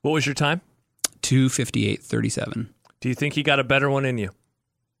 What was your time? 2:58:37. Do you think you got a better one in you?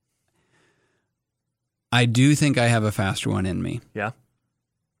 I do think I have a faster one in me. Yeah?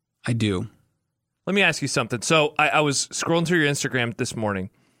 I do. Let me ask you something. So I was scrolling through your Instagram this morning,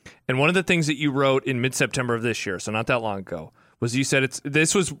 and one of the things that you wrote in mid-September of this year, so not that long ago, was you said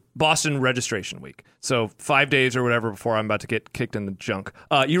this was Boston registration week. So 5 days or whatever before I'm about to get kicked in the junk.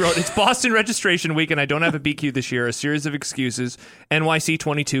 You wrote, it's Boston registration week, and I don't have a BQ this year. A series of excuses. NYC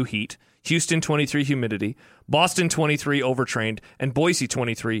 22 heat. Houston 23 humidity. Boston 23 overtrained. And Boise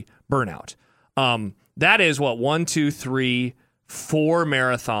 23 burnout. That is what, 1, 2, 3, 4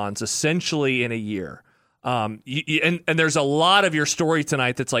 marathons essentially in a year. And there's a lot of your story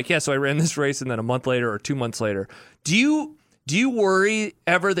tonight that's like, yeah, so I ran this race and then a month later or 2 months later. Do you worry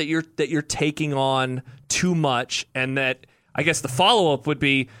ever that you're taking on too much, and that, I guess the follow-up would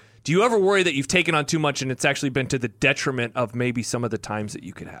be, do you ever worry that you've taken on too much and it's actually been to the detriment of maybe some of the times that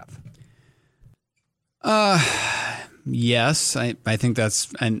you could have? Yes, I think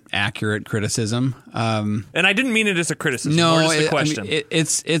that's an accurate criticism. And I didn't mean it as a criticism. No, or just a question.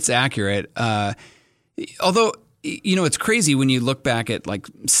 It's accurate. Although, it's crazy when you look back at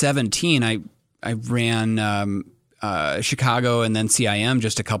 17. I ran Chicago and then CIM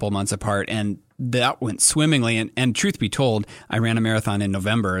just a couple months apart, and that went swimmingly. And truth be told, I ran a marathon in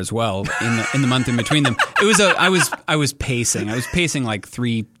November as well in the month in between them. It was I was pacing. I was pacing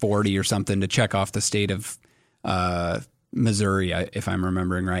 3:40 or something to check off the state of Missouri, if I'm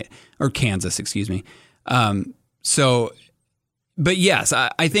remembering right, or Kansas, excuse me. But yes,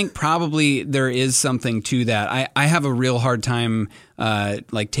 I think probably there is something to that. I have a real hard time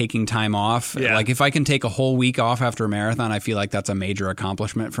taking time off. Yeah. If I can take a whole week off after a marathon, I feel like that's a major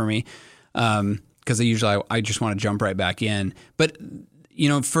accomplishment for me. Because I just want to jump right back in. But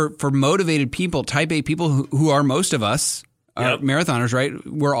for motivated people, type A people who are most of us, are marathoners, right?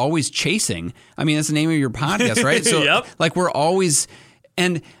 We're always chasing. I mean, that's the name of your podcast, right? So yep. We're always,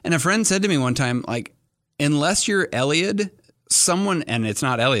 and a friend said to me one time, unless you're Elliot, someone, and it's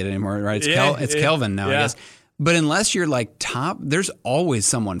not Elliot anymore, right? It's Kelvin now, I guess. But unless you're top, there's always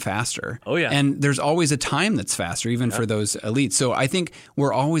someone faster. Oh yeah. And there's always a time that's faster, even for those elites. So I think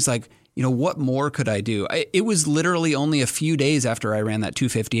we're always what more could I do? It was literally only a few days after I ran that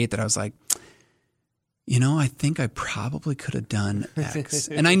 2:58 that I was like, I think I probably could have done X.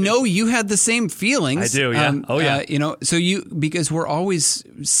 And I know you had the same feelings. I do, yeah. So because we're always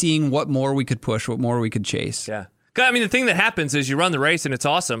seeing what more we could push, what more we could chase. Yeah. I mean, the thing that happens is you run the race and it's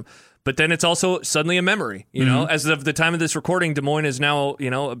awesome, but then it's also suddenly a memory. As of the time of this recording, Des Moines is now,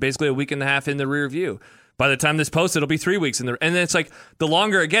 basically a week and a half in the rear view. By the time this posts, it'll be 3 weeks and then it's the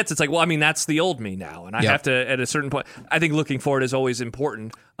longer it gets, it's that's the old me now, and I have to, at a certain point. I think looking forward is always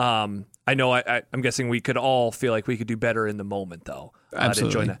important. I know I'm guessing we could all feel like we could do better in the moment, though.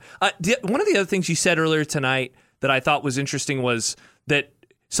 Absolutely. To enjoy that. One of the other things you said earlier tonight that I thought was interesting was that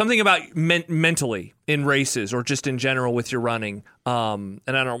something about mentally in races or just in general with your running. And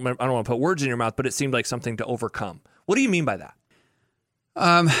I don't want to put words in your mouth, but it seemed like something to overcome. What do you mean by that?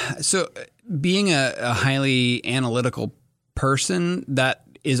 So being a highly analytical person, that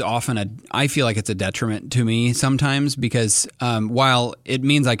is often I feel like it's a detriment to me sometimes, because while it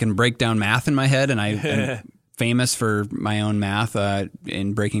means I can break down math in my head, and I am famous for my own math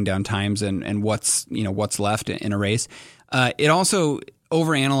in breaking down times and what's left in a race, it also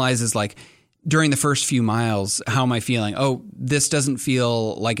overanalyzes during the first few miles, how am I feeling? Oh, this doesn't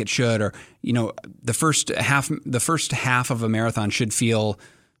feel like it should, or the first half of a marathon should feel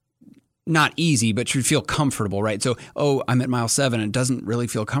not easy, but should feel comfortable, right? So, I'm at mile 7. It doesn't really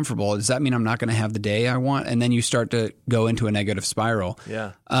feel comfortable. Does that mean I'm not going to have the day I want? And then you start to go into a negative spiral.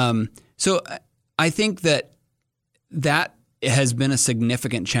 Yeah. So I think that has been a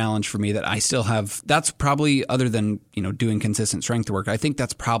significant challenge for me that I still have. That's probably, other than, doing consistent strength work, I think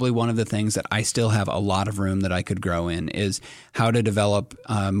that's probably one of the things that I still have a lot of room that I could grow in, is how to develop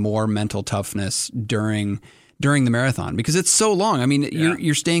more mental toughness during the marathon, because it's so long. I mean,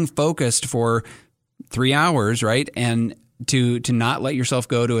 you're staying focused for 3 hours, right? And to not let yourself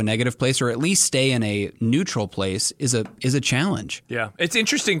go to a negative place, or at least stay in a neutral place, is a challenge. Yeah. It's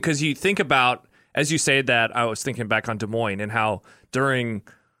interesting because you think about, as you say that, I was thinking back on Des Moines and how during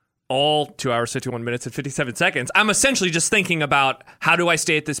all 2 hours, 51 minutes, and 57 seconds, I'm essentially just thinking about, how do I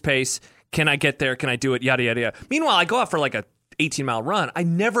stay at this pace? Can I get there? Can I do it? Yada, yada, yada. Meanwhile, I go out for like a 18-mile run. I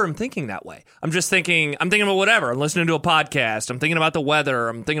never am thinking that way. I'm thinking about whatever. I'm listening to a podcast. I'm thinking about the weather.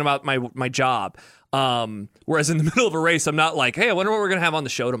 I'm thinking about my job. Whereas in the middle of a race, I'm not like, hey, I wonder what we're going to have on the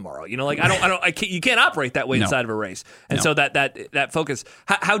show tomorrow. You can't operate that way inside of a race. And so that focus,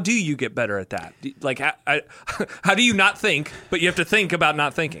 how do you get better at that? Like, how do you not think, but you have to think about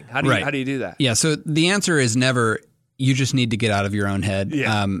not thinking? How do you do that? Yeah. So the answer is never, you just need to get out of your own head.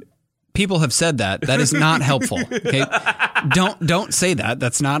 Yeah. People have said that. That is not helpful. Okay. Don't say that.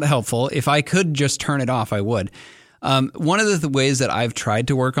 That's not helpful. If I could just turn it off, I would. One of the ways that I've tried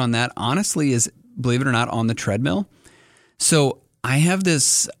to work on that, honestly, is, believe it or not, on the treadmill. So I have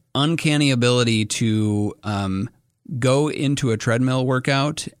this uncanny ability to go into a treadmill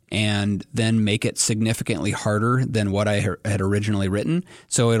workout and then make it significantly harder than what I had originally written.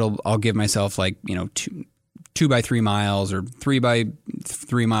 So I'll give myself 2 by 3 miles or 3 by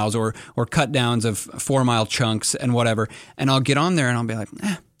 3 miles or cut downs of 4 mile chunks and whatever. And I'll get on there and I'll be like,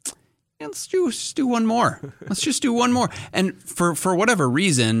 let's just do one more. Let's just do one more. And for whatever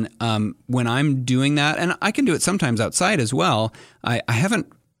reason, when I'm doing that, and I can do it sometimes outside as well, I haven't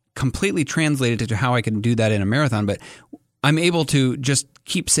completely translated it to how I can do that in a marathon, but I'm able to just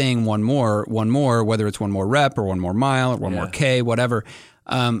keep saying one more, whether it's one more rep or one more mile or one more K, whatever.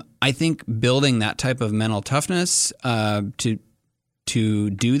 I think building that type of mental toughness to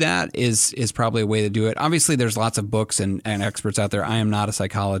do that is probably a way to do it. Obviously, there's lots of books and experts out there. I am not a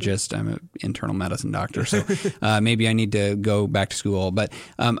psychologist. I'm an internal medicine doctor, so maybe I need to go back to school. But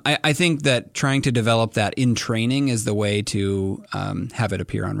I think that trying to develop that in training is the way to have it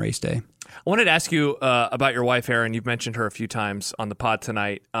appear on race day. I wanted to ask you about your wife, Erin. You've mentioned her a few times on the pod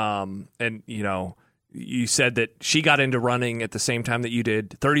tonight, and you said that she got into running at the same time that you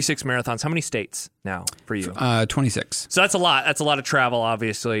did. 36 marathons. How many states now for you? 26. So that's a lot. That's a lot of travel,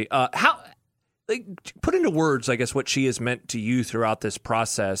 obviously. Put into words, I guess, what she has meant to you throughout this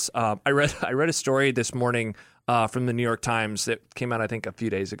process. I read a story this morning from the New York Times that came out, I think, a few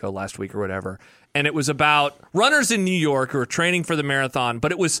days ago, last week or whatever. And it was about runners in New York who are training for the marathon,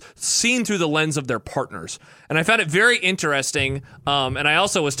 but it was seen through the lens of their partners. And I found it very interesting. And I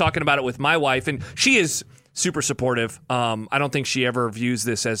also was talking about it with my wife, and she is super supportive. I don't think she ever views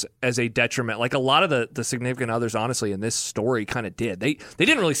this as a detriment. Like a lot of the significant others, honestly, in this story kind of did. They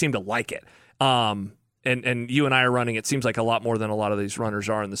didn't really seem to like it. And you and I are running, it seems like a lot more than a lot of these runners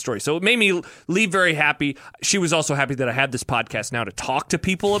are in the story. So it made me leave very happy. She was also happy that I had this podcast now to talk to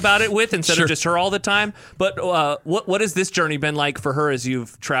people about it with instead of just her all the time. But what has this journey been like for her as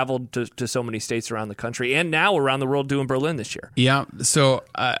you've traveled to so many states around the country and now around the world doing Berlin this year? Yeah. So,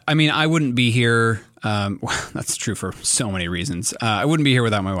 I wouldn't be here. That's true for so many reasons. I wouldn't be here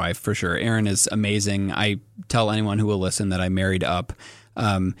without my wife, for sure. Erin is amazing. I tell anyone who will listen that I married up.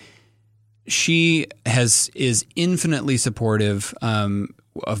 She is infinitely supportive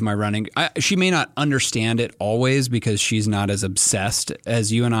of my running. She may not understand it always because she's not as obsessed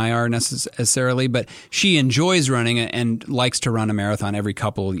as you and I are necessarily, but she enjoys running and likes to run a marathon every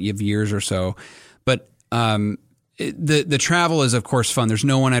couple of years or so. But the travel is, of course, fun. There's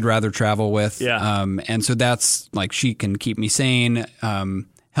no one I'd rather travel with. Yeah. And so that's like, she can keep me sane,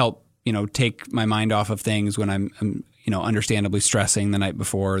 help, take my mind off of things when I'm understandably stressing the night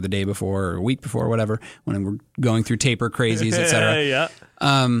before or the day before or a week before, whatever, when we're going through taper crazies, et cetera. Yeah.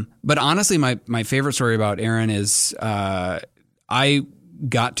 But honestly, my favorite story about Erin is I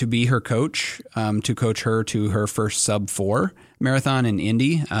got to be her coach, to coach her to her first sub-4 marathon in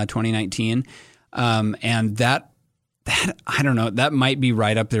Indy, 2019. And that I don't know, that might be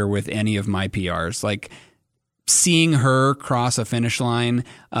right up there with any of my PRs. Like seeing her cross a finish line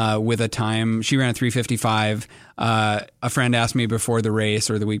with a time, she ran a 3:55. A friend asked me before the race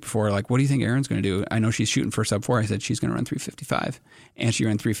or the week before, like, what do you think Erin's going to do? I know she's shooting for sub 4. I said, she's going to run 3:55. And she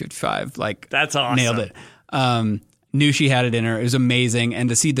ran 3:55. Like, that's awesome. Nailed it. Knew she had it in her. It was amazing. And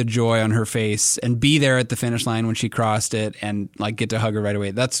to see the joy on her face and be there at the finish line when she crossed it and like get to hug her right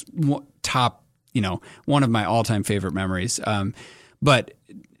away. That's top, one of my all-time favorite memories. But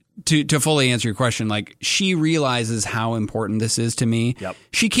to fully answer your question, like, she realizes how important this is to me. Yep.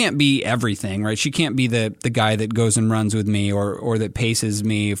 She can't be everything, right? She can't be the guy that goes and runs with me or that paces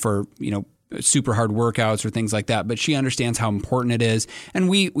me for, super hard workouts or things like that. But she understands how important it is. And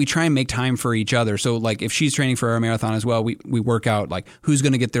we try and make time for each other. So like if she's training for our marathon as well, we work out like who's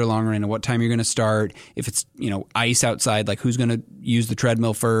going to get there longer and at what time you're going to start. If it's, ice outside, like who's going to use the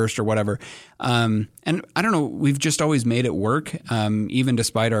treadmill first or whatever. And I don't know, we've just always made it work, even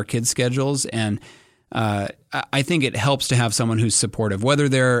despite our kids' schedules. And I think it helps to have someone who's supportive, whether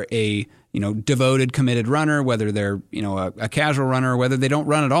they're a devoted, committed runner, whether they're, a casual runner, whether they don't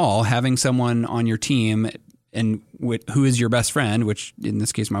run at all. Having someone on your team and who is your best friend, which in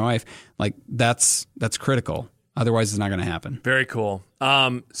this case, my wife, like that's critical. Otherwise, it's not going to happen. Very cool.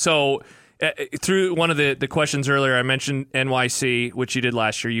 So through one of the questions earlier, I mentioned NYC, which you did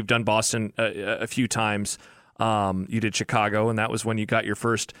last year. You've done Boston a few times. You did Chicago, and that was when you got your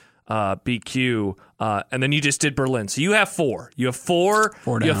first BQ, and then you just did Berlin. So you have 4. You have four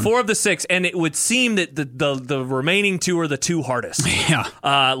down. You have 4 of the 6, and it would seem that the remaining 2 are the 2 hardest. Yeah.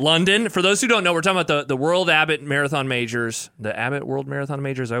 London. For those who don't know, we're talking about the World Abbott Marathon Majors. The Abbott World Marathon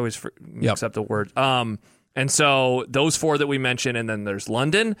Majors. I always mix up the word. And so those 4 that we mentioned, and then there's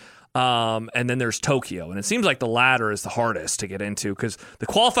London, and then there's Tokyo. And it seems like the latter is the hardest to get into because the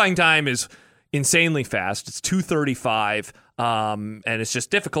qualifying time is insanely fast. It's 2:35. And it's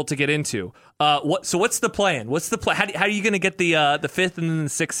just difficult to get into. So what's the plan? What's the plan? How are you going to get the 5th and then the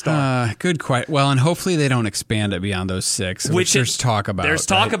 6th star? Good question. Well, and hopefully they don't expand it beyond those 6, which there's talk about. There's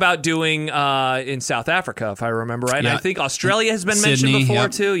talk about doing in South Africa, if I remember right. Yeah. And I think Australia has been mentioned before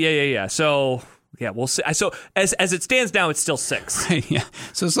too. Yeah. So yeah, we'll see. So as it stands now, it's still 6. Right, yeah.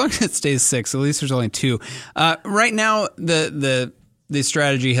 So as long as it stays 6, at least there's only 2. Right now, the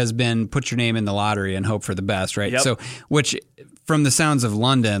strategy has been put your name in the lottery and hope for the best, right? Yep. So, which from the sounds of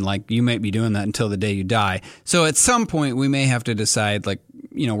London, like you might be doing that until the day you die. So at some point we may have to decide, like,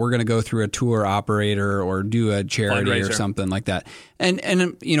 we're going to go through a tour operator or do a charity fundraiser or something like that. And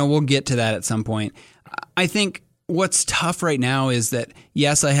we'll get to that at some point. I think what's tough right now is that,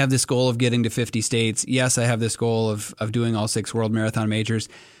 yes, I have this goal of getting to 50 states. Yes, I have this goal of doing all 6 World Marathon Majors,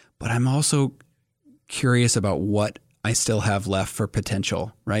 but I'm also curious about what I still have left for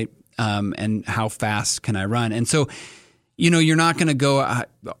potential, right? And how fast can I run? And so, you're not going to go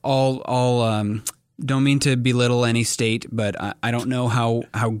don't mean to belittle any state, but I don't know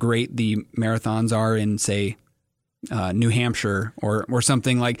how great the marathons are in, say, New Hampshire or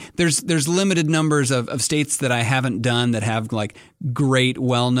something. Like there's limited numbers of states that I haven't done that have like great,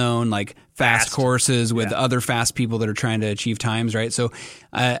 well-known, like fast courses with other fast people that are trying to achieve times, right? So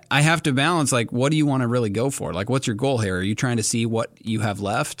I have to balance, like, what do you want to really go for? Like, what's your goal here? Are you trying to see what you have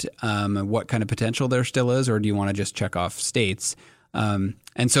left, what kind of potential there still is, or do you want to just check off states? And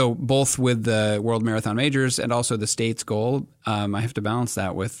so both with the World Marathon Majors and also the states goal, I have to balance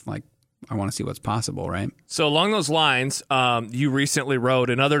that with, like, I want to see what's possible, right? So along those lines, you recently wrote,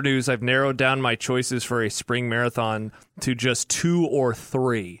 in other news, I've narrowed down my choices for a spring marathon to just 2 or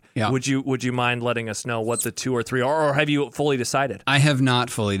 3. Yeah. Would you mind letting us know what the 2 or 3 are, or have you fully decided? I have not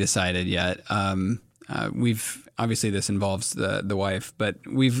fully decided yet. We've obviously this involves the wife, but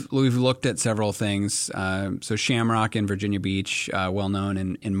we've looked at several things. So Shamrock in Virginia Beach, well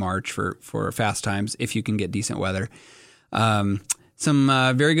known in March for fast times if you can get decent weather. Some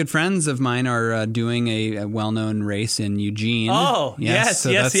very good friends of mine are doing a well-known race in Eugene. Oh, yes.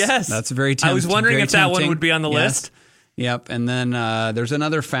 That's very tempting. I was wondering if that one would be on the list. Yep. And then there's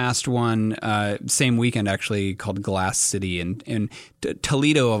another fast one, same weekend actually, called Glass City in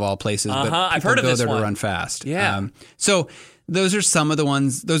Toledo of all places. But I've heard of this one. Go there one. to run fast. Yeah. So those are some of the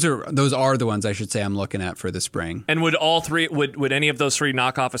ones. Those are the ones I should say I'm looking at for the spring. And would all 3 would any of those 3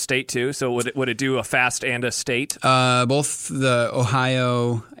 knock off a state too? So would it do a fast and a state? Both the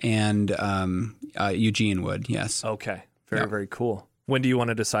Ohio and Eugene would. Yes. Okay. Very cool. When do you want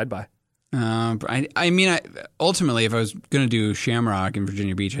to decide by? I mean, ultimately, if I was going to do Shamrock in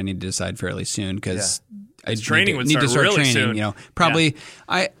Virginia Beach, I need to decide fairly soon because training would start really training, soon. Probably.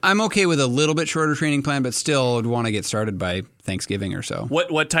 Yeah. I'm okay with a little bit shorter training plan, but still would want to get started by Thanksgiving or so.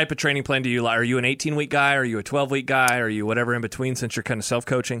 What type of training plan do you like? Are you an 18-week guy? Are you a 12-week guy? Are you whatever in between since you're kind of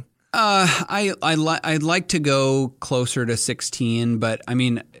self-coaching? I'd like to go closer to 16, but I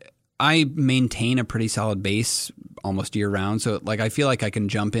mean, I maintain a pretty solid base almost year round. So like, I feel like I can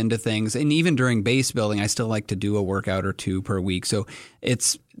jump into things, and even during base building, I still like to do a workout or two per week. So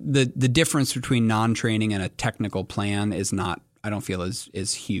it's the difference between non-training and a technical plan is not, I don't feel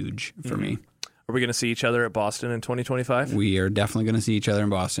is huge for me. Are we going to see each other at Boston in 2025? We are definitely going to see each other in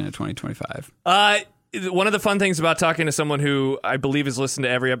Boston in 2025. One of the fun things about talking to someone who I believe has listened to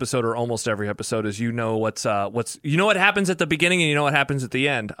every episode or almost every episode is what happens at the beginning and you know what happens at the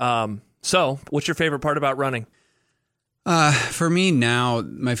end. So what's your favorite part about running? For me now,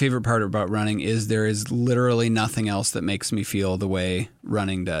 my favorite part about running is there is literally nothing else that makes me feel the way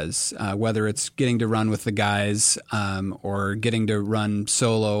running does. Whether it's getting to run with the guys or getting to run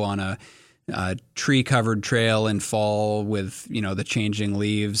solo on a tree-covered trail in fall with the changing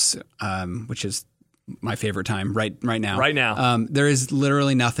leaves, which is my favorite time right now. Right now. There is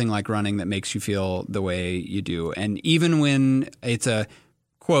literally nothing like running that makes you feel the way you do. And even when it's a,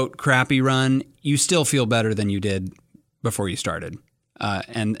 quote, crappy run, you still feel better than you did before you started.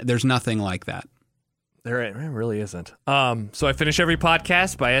 And there's nothing like that. There really isn't. So I finish every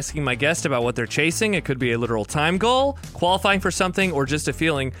podcast by asking my guest about what they're chasing. It could be a literal time goal, qualifying for something, or just a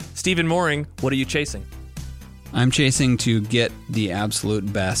feeling. Stephen Mohring, what are you chasing? I'm chasing to get the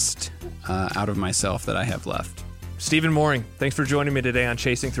absolute best out of myself that I have left. Stephen Mohring, thanks for joining me today on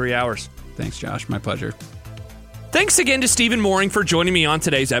Chasing 3 Hours. Thanks, Josh. My pleasure. Thanks again to Stephen Mohring for joining me on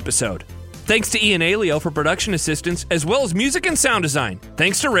today's episode. Thanks to Ian Aleo for production assistance, as well as music and sound design.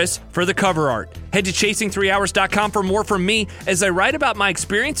 Thanks to Riss for the cover art. Head to chasing3hours.com for more from me as I write about my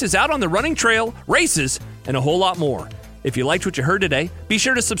experiences out on the running trail, races, and a whole lot more. If you liked what you heard today, be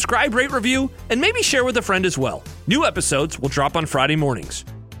sure to subscribe, rate, review, and maybe share with a friend as well. New episodes will drop on Friday mornings.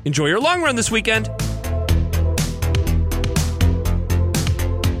 Enjoy your long run this weekend.